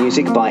 Theme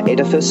music by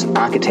Edifice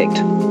Architect.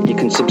 You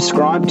can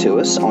subscribe to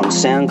us on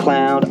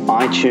SoundCloud,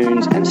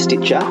 iTunes and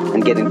Stitcher,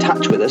 and get in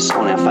touch with us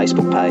on our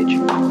Facebook page.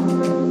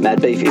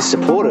 Mad Beef is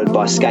supported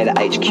by Skater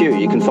HQ.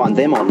 You can find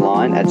them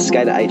online at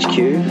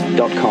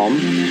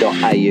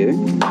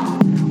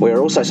skaterhq.com.au. We are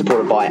also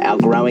supported by our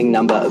growing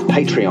number of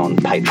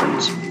Patreon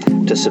patrons.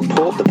 To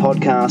support the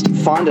podcast,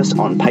 find us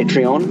on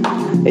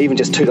Patreon. Even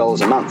just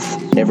 $2 a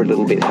month. Every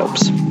little bit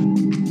helps.